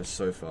skeleton archers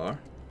so far.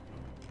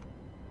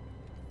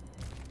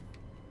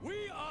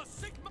 We are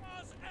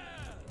Sigmar's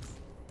heirs.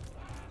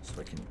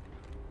 So I can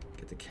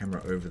get the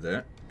camera over there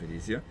a bit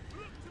easier.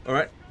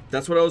 Alright,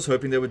 that's what I was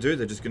hoping they would do.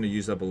 They're just going to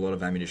use up a lot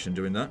of ammunition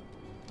doing that.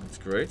 That's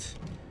great.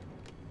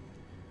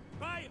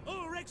 By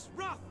Ulrich's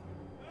wrath.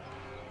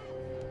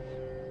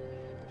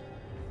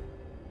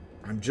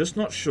 I'm just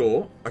not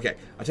sure. Okay,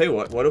 I'll tell you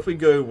what if we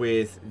go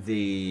with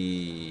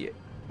the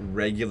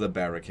regular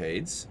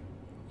barricades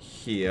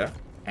here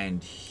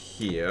and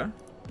here?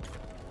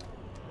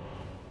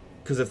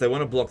 Because if they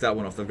want to block that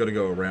one off, they've got to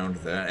go around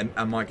there. And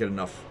I might get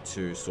enough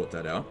to sort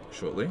that out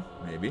shortly,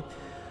 maybe.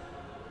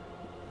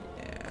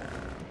 Yeah,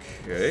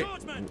 okay.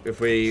 If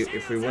we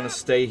want to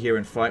stay here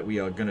and fight, we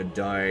are going to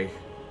die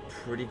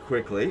pretty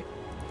quickly.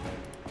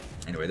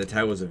 Anyway, the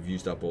towers have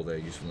used up all their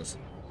usefulness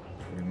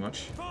pretty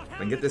much. If I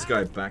can get this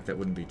guy back, that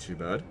wouldn't be too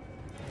bad.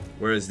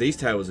 Whereas these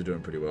towers are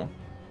doing pretty well.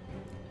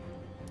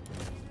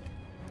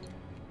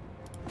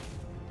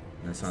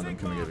 No sign of them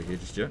coming over here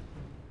just yet.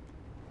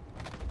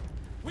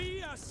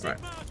 Right.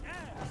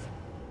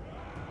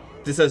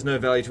 This has no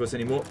value to us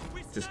anymore.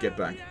 Just get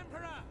back.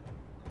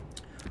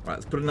 Right,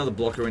 let's put another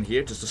blocker in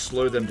here just to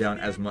slow them down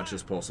as much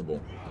as possible.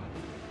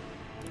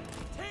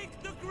 Take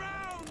the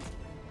ground.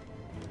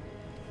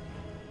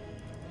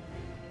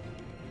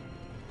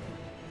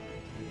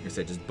 Like I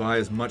said, just buy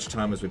as much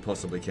time as we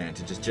possibly can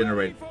to just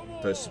generate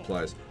those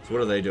supplies. So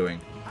what are they doing?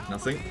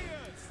 Nothing?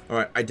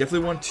 Alright, I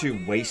definitely want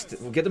to waste...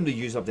 we'll get them to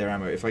use up their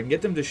ammo. If I can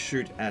get them to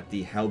shoot at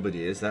the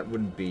halberdiers, that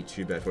wouldn't be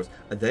too bad for us.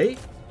 Are they...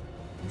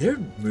 they're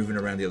moving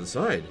around the other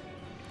side.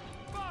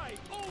 By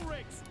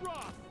Ulrich's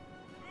wrath.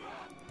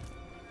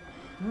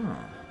 Huh.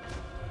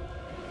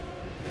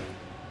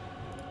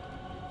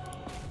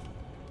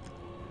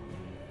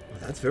 Well,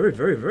 that's very,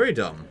 very, very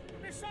dumb.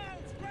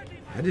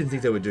 I didn't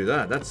think they would do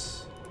that.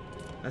 That's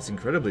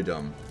incredibly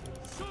dumb.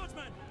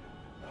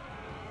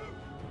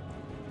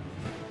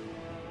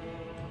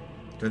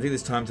 Don't think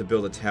there's time to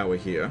build a tower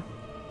here.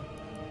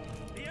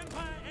 The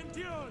Empire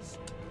endures.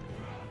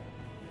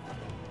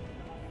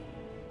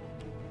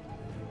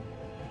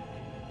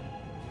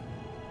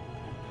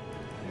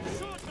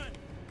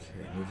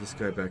 Okay, move this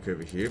guy back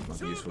over here. Might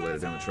be useful later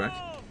down the track.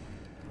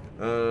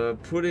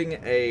 Putting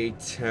a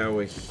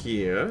tower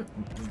here.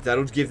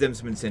 That'll give them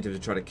some incentive to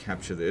try to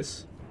capture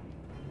this.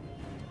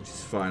 Which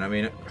is fine. I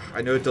mean,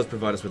 I know it does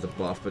provide us with a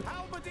buff, but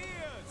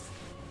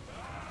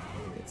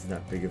it's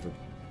not big of an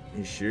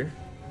issue.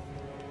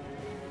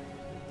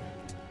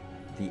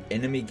 The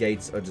enemy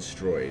gates are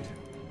destroyed.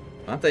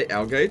 Aren't they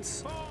our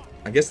gates?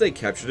 I guess they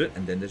captured it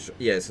and then destroyed.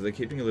 Yeah, so they're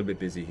keeping a little bit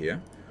busy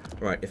here.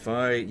 Right, if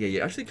I... yeah,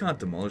 you actually can't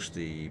demolish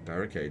the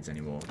barricades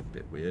anymore. A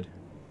bit weird.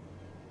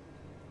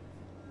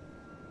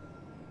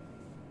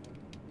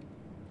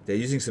 They're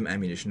using some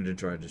ammunition to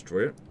try to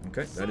destroy it.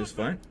 Okay, that is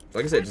fine.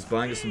 Like I said, just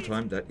buying us some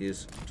time, that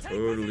is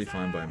totally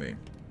fine by me.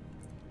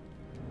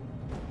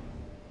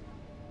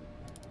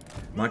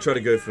 Might try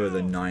to go for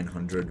the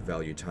 900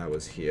 value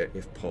towers here,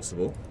 if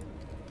possible.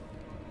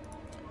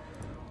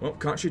 Well,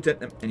 can't shoot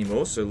at them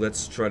anymore, so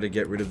let's try to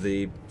get rid of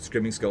the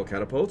Screaming Skull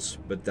catapults.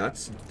 But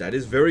that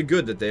is very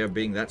good that they are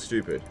being that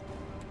stupid.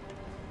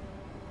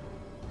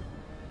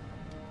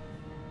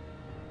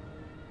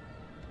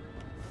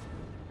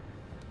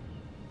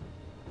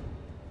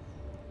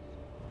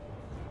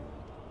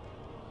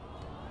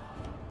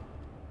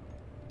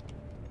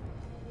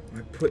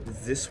 I put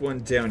this one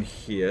down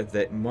here.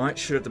 That might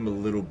shoot at them a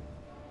little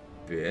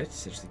bit.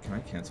 Actually, can I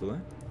cancel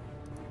that?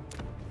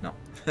 No.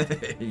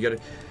 You gotta...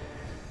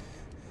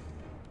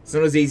 It's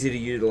not as easy to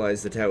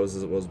utilize the towers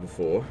as it was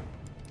before.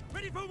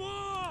 Ready for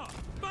war!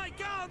 By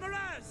God,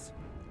 Miraz!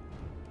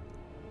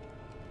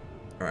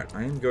 Alright,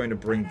 I am going to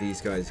bring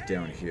these guys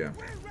down here.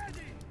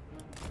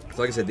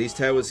 So like I said, these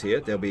towers here,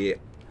 they'll be...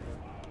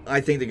 I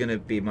think they're going to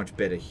be much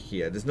better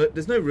here.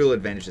 There's no real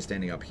advantage to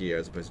standing up here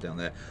as opposed to down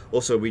there.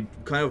 Also, we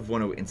kind of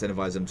want to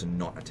incentivize them to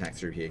not attack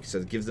through here, so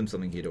it gives them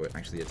something here to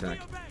actually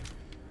attack.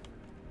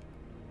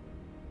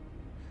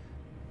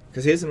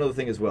 Because here's another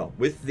thing as well.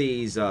 With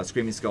these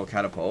Screaming Skull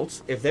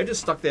catapults, if they're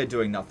just stuck there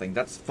doing nothing,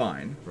 that's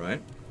fine,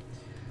 right?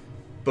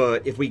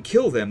 But if we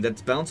kill them,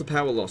 that's balance of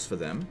power loss for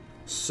them,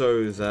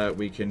 so that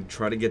we can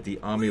try to get the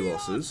army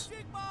losses,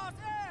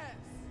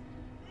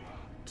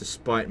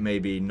 despite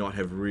maybe not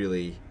have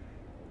really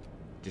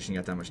dishing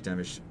out that much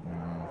damage.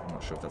 I'm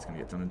not sure if that's going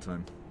to get done in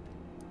time.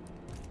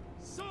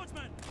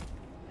 Swordsman!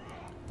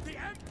 The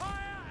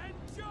Empire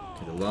endures!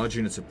 Okay, the large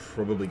units are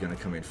probably going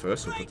to come in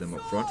first, so we'll put them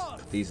up front.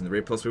 Put these in the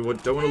rear. Plus, we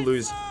don't want to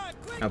lose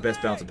our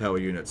best balance of power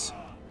units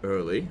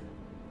early.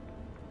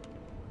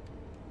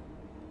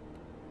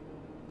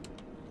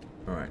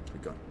 Alright, we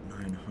got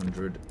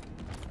 900.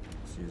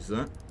 Let's use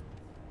that.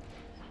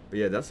 But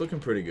yeah, that's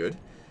looking pretty good.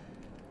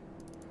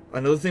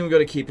 Another thing we've got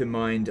to keep in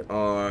mind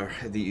are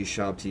the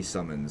Ushabti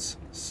summons.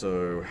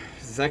 So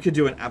that could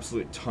do an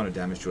absolute ton of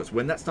damage to us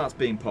when that starts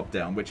being popped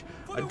down, which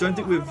I don't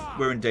think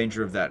we're in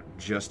danger of that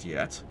just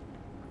yet.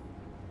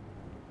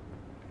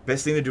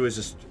 Best thing to do is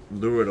just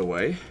lure it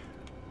away.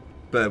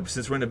 But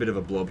since we're in a bit of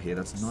a blob here,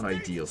 that's not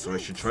ideal. So I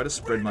should try to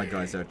spread my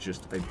guys out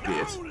just a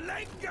bit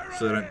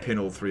so they don't pin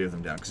all three of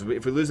them down. Because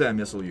if we lose our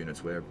missile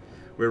units, we're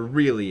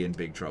really in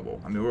big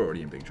trouble. I mean, we're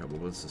already in big trouble,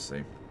 but let's just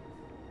see.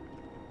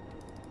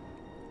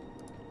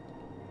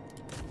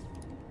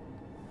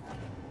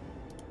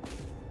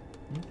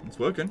 It's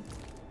working.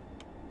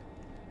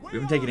 We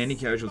haven't taken any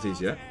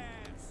casualties yet.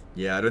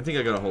 Yeah, I don't think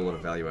I got a whole lot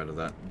of value out of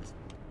that. It's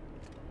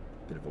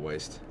a bit of a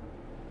waste.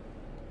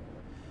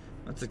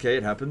 That's okay,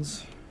 it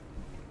happens.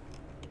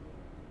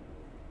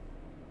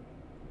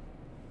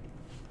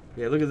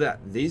 Yeah, look at that.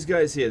 These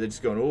guys here, they're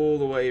just going all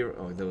the way...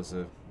 Oh, there was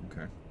a...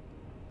 Okay.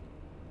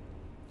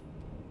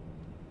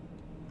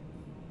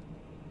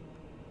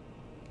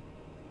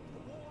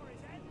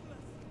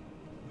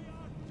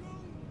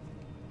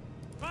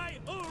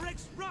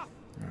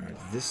 Alright,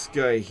 this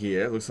guy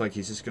here looks like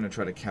he's just going to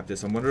try to cap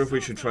this. I wonder if we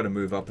should try to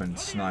move up and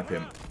snipe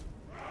him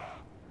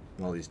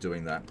while he's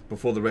doing that,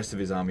 before the rest of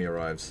his army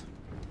arrives.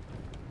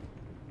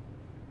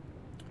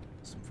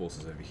 Some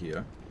forces over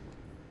here.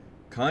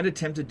 Kind of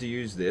tempted to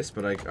use this,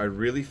 but I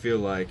really feel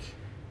like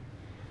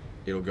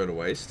it'll go to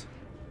waste.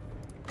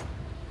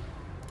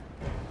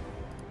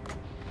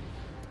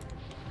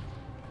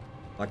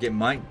 Like, it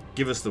might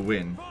give us the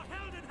win.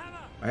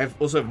 I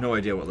also have no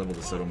idea what level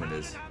the settlement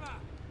is.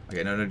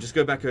 Okay, no, just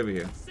go back over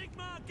here.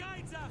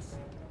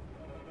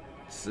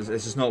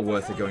 It's just not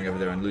worth it going over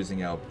there and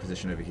losing our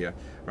position over here.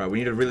 Alright, we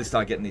need to really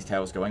start getting these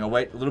towers going. I'll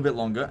wait a little bit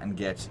longer and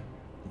get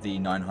the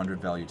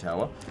 900 value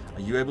tower.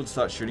 Are you able to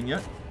start shooting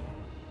yet?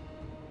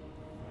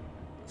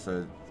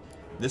 So,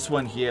 this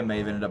one here may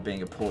have ended up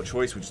being a poor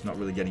choice, which is not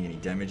really getting any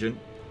damage in.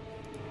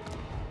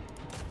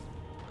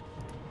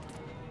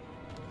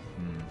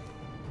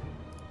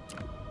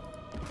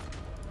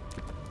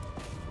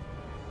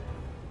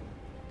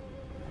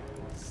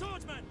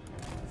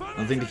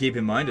 One thing to keep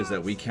in mind is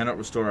that we cannot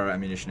restore our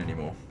ammunition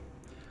anymore.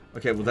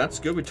 Okay, well that's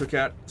good. We took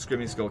out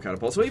Screaming Skull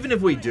Catapult. So even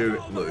if we do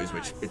lose,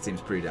 which it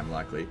seems pretty damn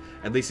likely,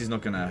 at least he's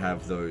not going to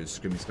have those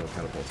Screaming Skull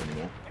Catapults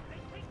anymore.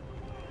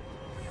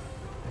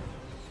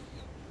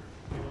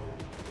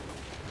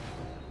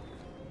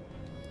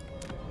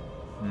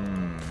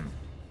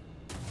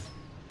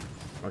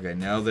 Okay,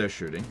 now they're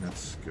shooting.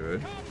 That's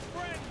good.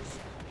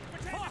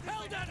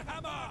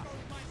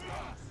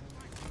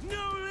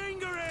 No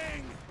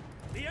lingering!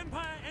 The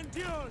Empire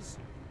endures!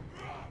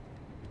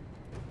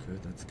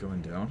 Good, that's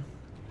going down.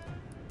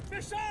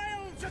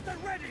 Missiles at the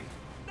ready!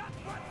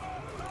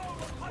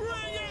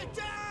 Bring it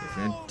down! If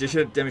you dish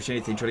out damage to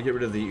anything, try to get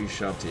rid of the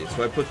Ushabti.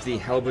 So I put the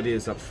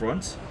Halberdiers up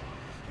front.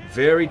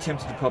 Very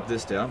tempted to pop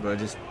this down, but I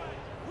just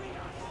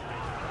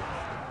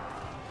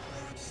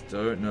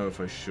don't know if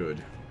I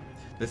should.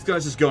 This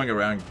guy's just going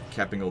around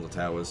capping all the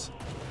towers.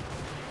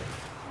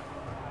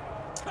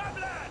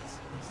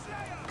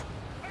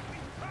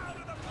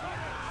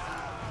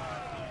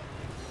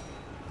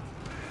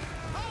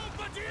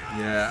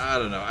 Yeah, I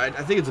don't know. I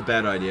think it's a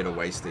bad idea to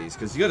waste these,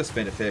 because you got to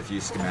spend a fair few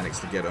schematics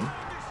to get them.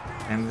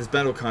 And this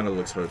battle kind of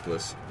looks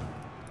hopeless.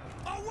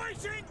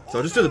 So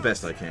I'll just do the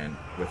best I can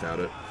without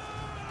it.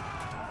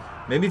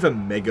 Maybe if a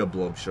mega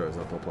blob shows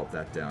up, I'll pop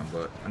that down.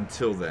 But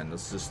until then,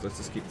 let's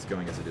just keep this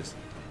going as it is.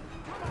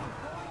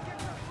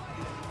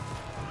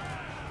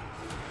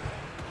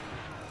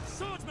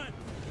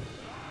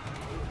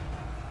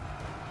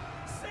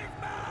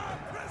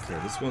 Okay,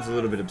 this one's a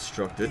little bit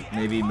obstructed.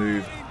 Maybe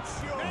move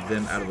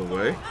them out of the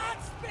way.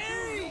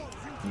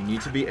 You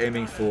need to be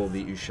aiming for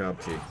the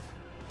Ushabti.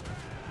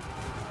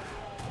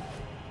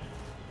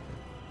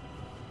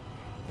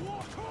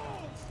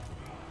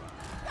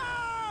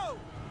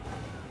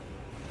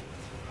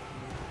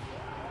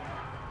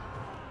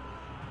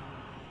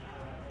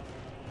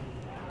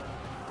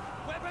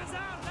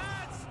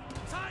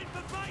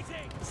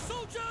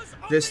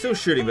 They're still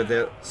shooting, but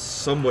they're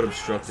somewhat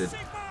obstructed.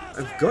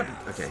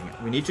 Okay,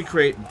 we need to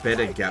create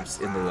better gaps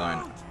in the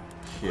line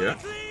here,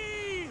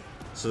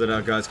 so that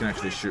our guys can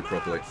actually shoot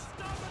properly.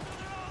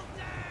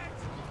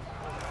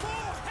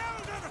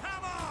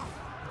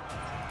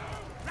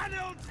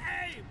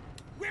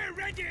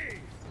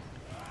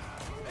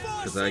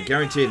 Because I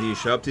guarantee the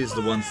Ushabti is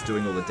the ones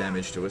doing all the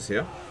damage to us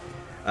here.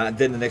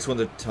 Then the next one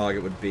to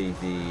target would be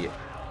the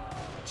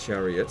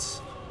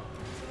chariots.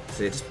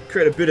 So yeah, just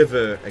create a bit of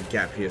a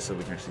gap here so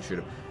we can actually shoot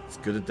them. It's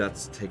good that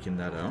that's taking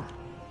that out.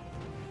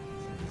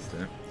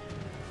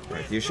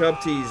 Alright, the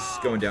Ushabti's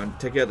going down.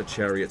 Take out the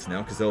chariots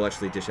now, because they'll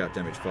actually dish out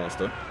damage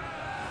faster.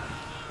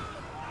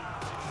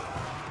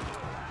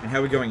 And how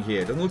are we going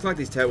here? Doesn't look like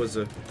these towers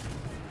are... Are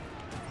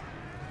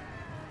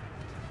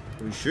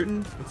we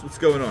shooting? What's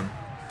going on?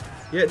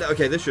 Yeah,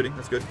 okay, they're shooting.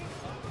 That's good.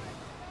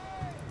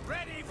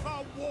 Ready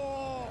for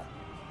war.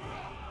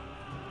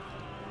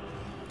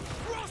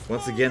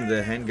 Once again,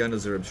 the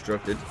handgunners are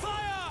obstructed.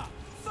 Fire!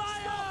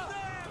 Fire!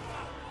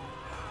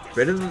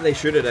 Better that they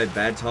shoot at a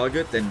bad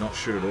target than not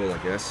shoot at all, I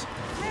guess.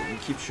 We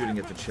keep shooting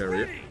at the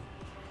chariot.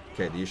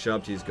 Okay, the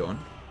Ushabti is gone.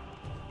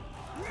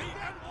 The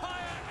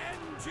Empire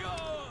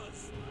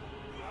endures!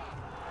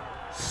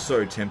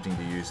 So tempting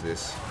to use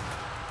this.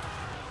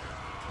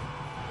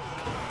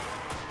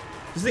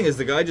 The thing is,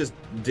 the guy just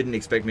didn't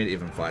expect me to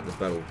even fight this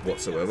battle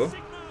whatsoever.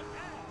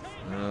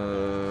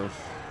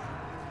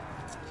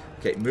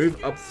 Okay,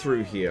 move up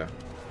through here.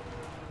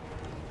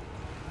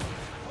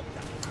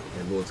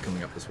 Yeah, Lord's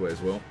coming up this way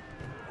as well.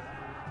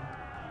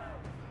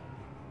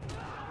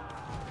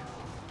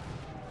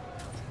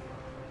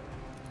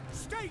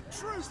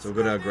 Still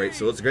got our great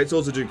swords. The great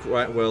swords will do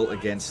quite well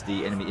against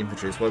the enemy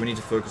infantry. That's why we need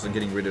to focus on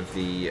getting rid of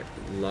the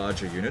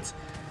larger units.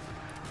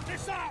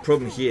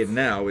 Problem here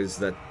now is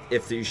that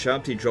if the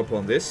Ushabti drop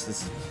on this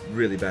is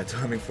really bad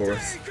timing for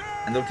us.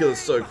 And they'll kill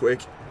us so quick.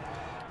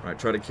 Right,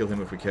 try to kill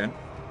him if we can.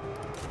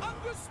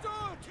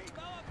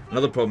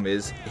 Another problem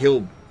is,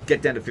 he'll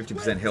get down to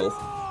 50% health,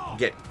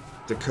 get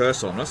the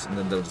curse on us, and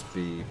then they'll just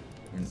be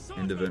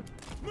end of it.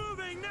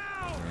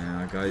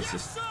 Yeah, guys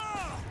just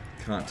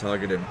can't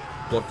target him.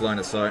 Block line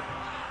of sight.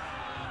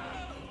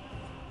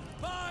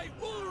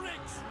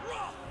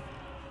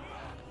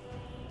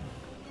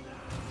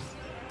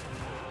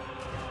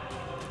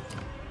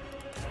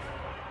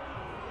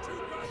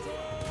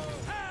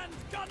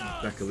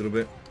 Back a little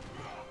bit.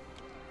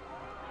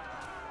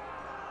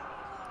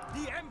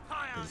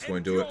 They just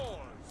won't do it.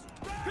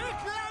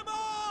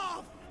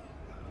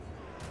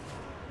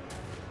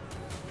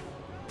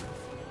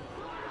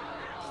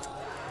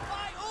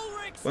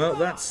 Well,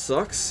 that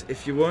sucks.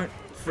 If you won't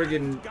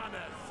friggin'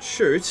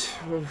 shoot,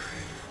 well,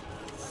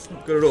 it's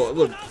not good at all.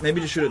 Look,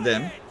 maybe just shoot at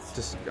them.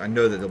 Just, I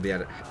know that they'll be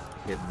able to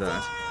hit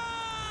that.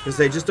 Because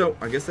they just don't,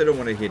 I guess they don't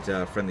want to hit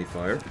friendly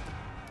fire.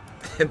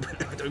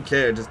 But I don't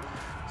care, just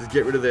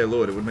get rid of their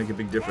lord, it would make a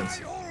big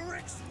difference.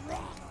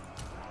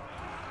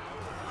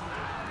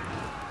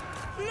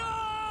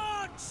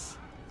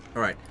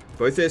 Alright,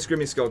 both their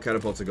Screaming Skull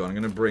catapults are gone. I'm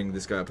going to bring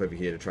this guy up over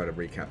here to try to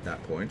recap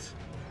that point.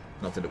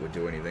 Not that it would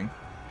do anything.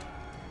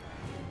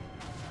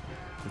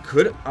 We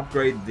could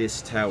upgrade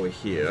this tower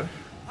here,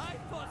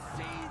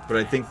 but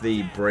I think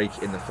the break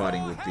in the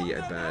fighting would be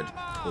a bad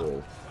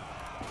call.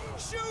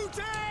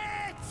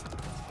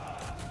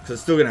 Because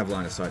it's still going to have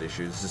line of sight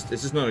issues.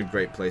 It's just not a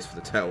great place for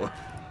the tower.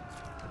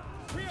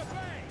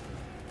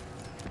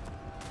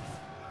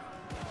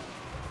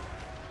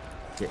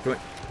 Yeah, come on.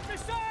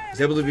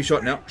 He's able to be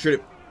shot now. Shoot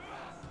him.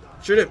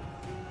 Shoot him.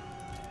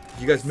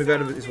 You guys move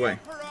out of his way.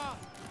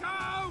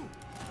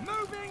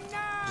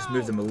 Just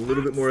move them a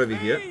little bit more over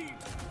here.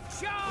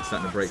 They're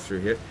starting to break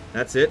through here.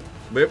 That's it.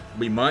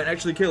 We might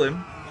actually kill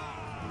him.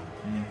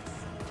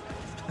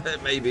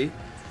 Maybe.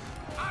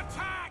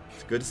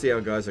 It's good to see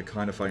our guys are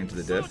kind of fighting to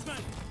the death.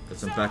 Got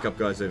some backup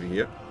guys over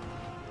here.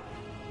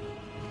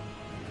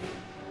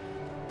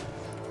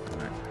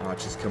 Alright,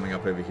 archers coming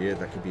up over here.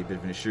 That could be a bit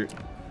of an issue.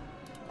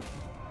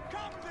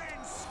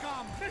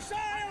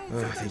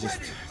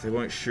 They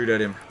won't shoot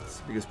at him. It's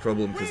the biggest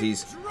problem because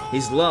he's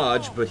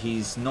large, but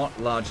he's not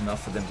large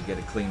enough for them to get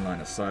a clean line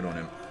of sight on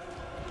him.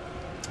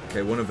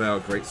 Okay, one of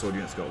our great sword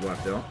units got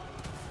wiped out.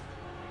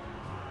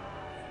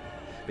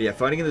 But yeah,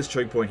 fighting in this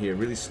choke point here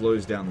really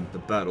slows down the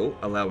battle,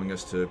 allowing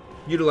us to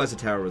utilize the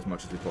tower as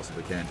much as we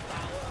possibly can.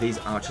 These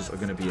archers are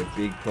going to be a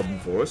big problem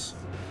for us.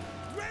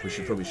 We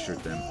should probably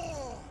shoot them.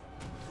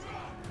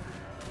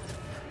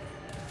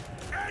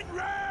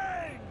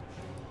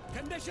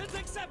 Conditions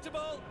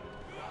acceptable.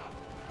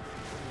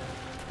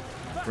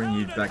 Bring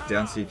you back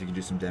down, see if you can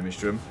do some damage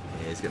to him.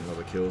 Yeah, he's getting a lot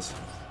of kills.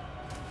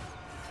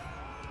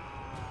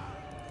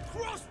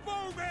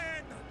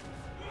 Crossbowmen!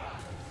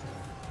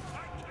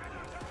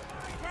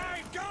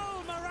 By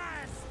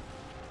Golmaraz!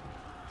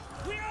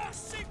 We are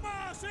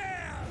Sigmar's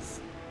heirs!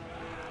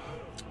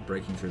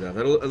 Breaking through that.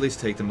 That'll at least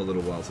take them a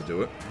little while to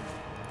do it.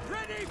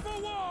 Ready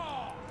for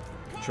war!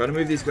 Try to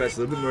move these guys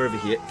a little bit more over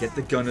here. Get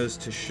the gunners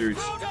to shoot.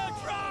 For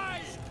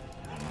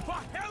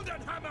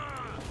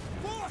Heldenhammer!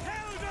 For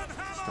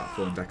Heldenhammer! Start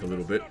falling back a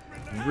little bit.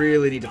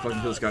 Really need to fucking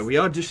kill this guy. We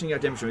are dishing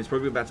out damage to him. He's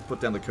probably about to put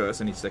down the curse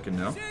any second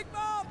now.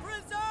 Sigma,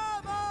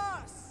 preserve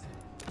us!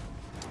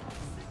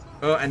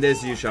 Oh, and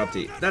there's the U-Sharp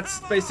D. That's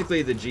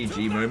basically the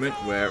GG moment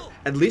where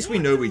at least we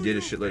know we did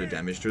a shitload of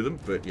damage to them.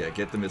 But yeah,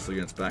 get the missile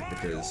units back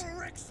because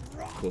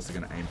of course they're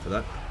going to aim for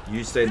that.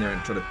 You stay in there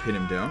and try to pin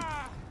him down.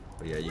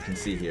 But yeah, you can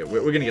see here.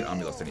 We're going to get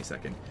army lost any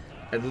second.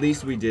 At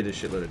least we did a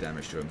shitload of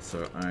damage to him.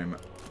 So I'm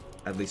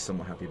at least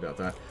somewhat happy about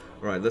that.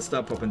 Alright, let's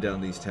start popping down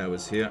these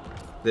towers here.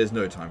 There's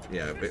no time for...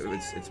 Yeah,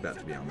 it's about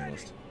to be army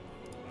lost.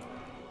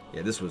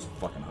 Yeah, this was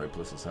fucking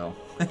hopeless as hell.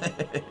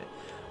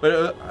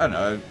 But, I don't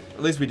know.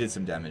 At least we did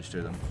some damage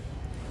to them.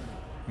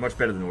 Much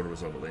better than Order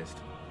Resolve, at least.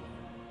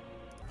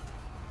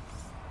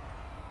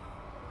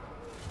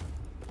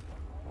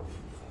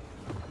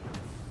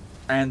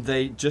 And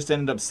they just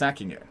ended up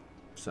sacking it.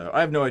 So, I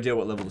have no idea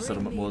what level the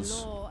settlement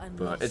was.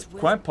 But it's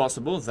quite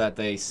possible that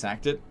they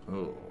sacked it.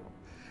 Oh.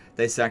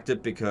 They sacked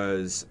it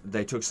because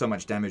they took so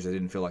much damage they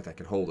didn't feel like they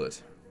could hold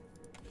it.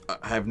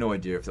 I have no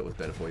idea if that was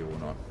better for you or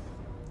not.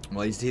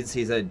 Well, he's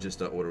had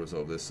just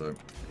auto-resolve this, so...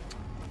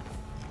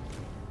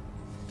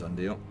 Done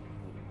deal.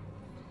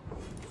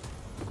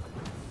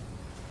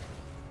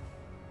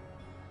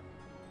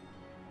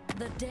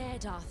 The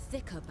dead are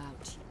thick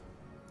about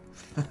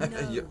you.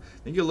 No.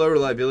 I think your low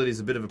reliability is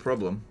a bit of a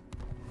problem.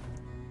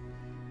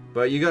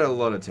 But you got a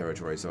lot of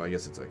territory, so I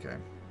guess it's okay.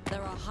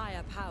 There are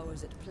higher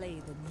powers at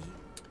play than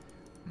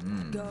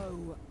you.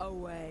 Go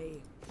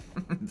away.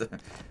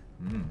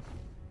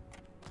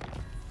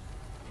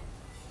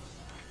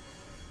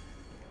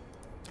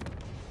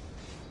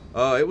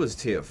 Oh, it was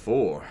tier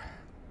 4.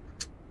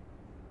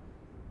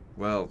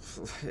 Well,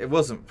 it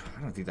wasn't...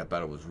 I don't think that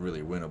battle was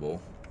really winnable.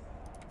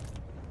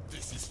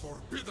 This is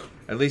forbidden.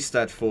 At least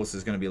that force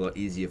is going to be a lot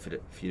easier for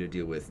you to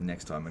deal with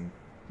next time. And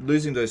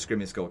losing those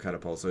Screaming Skull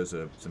Catapults, those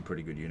are some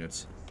pretty good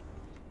units.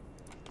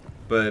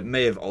 But it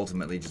may have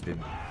ultimately just been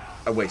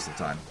a waste of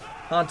time.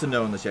 Hard to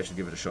know unless you actually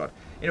give it a shot.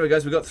 Anyway,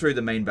 guys, we got through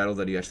the main battle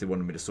that he actually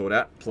wanted me to sort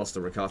out, plus the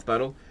Rakaf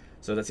battle.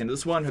 So that's the end of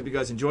this one. Hope you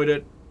guys enjoyed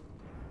it.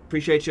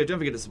 Appreciate you. Don't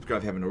forget to subscribe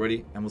if you haven't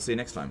already, and we'll see you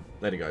next time.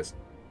 Later, guys.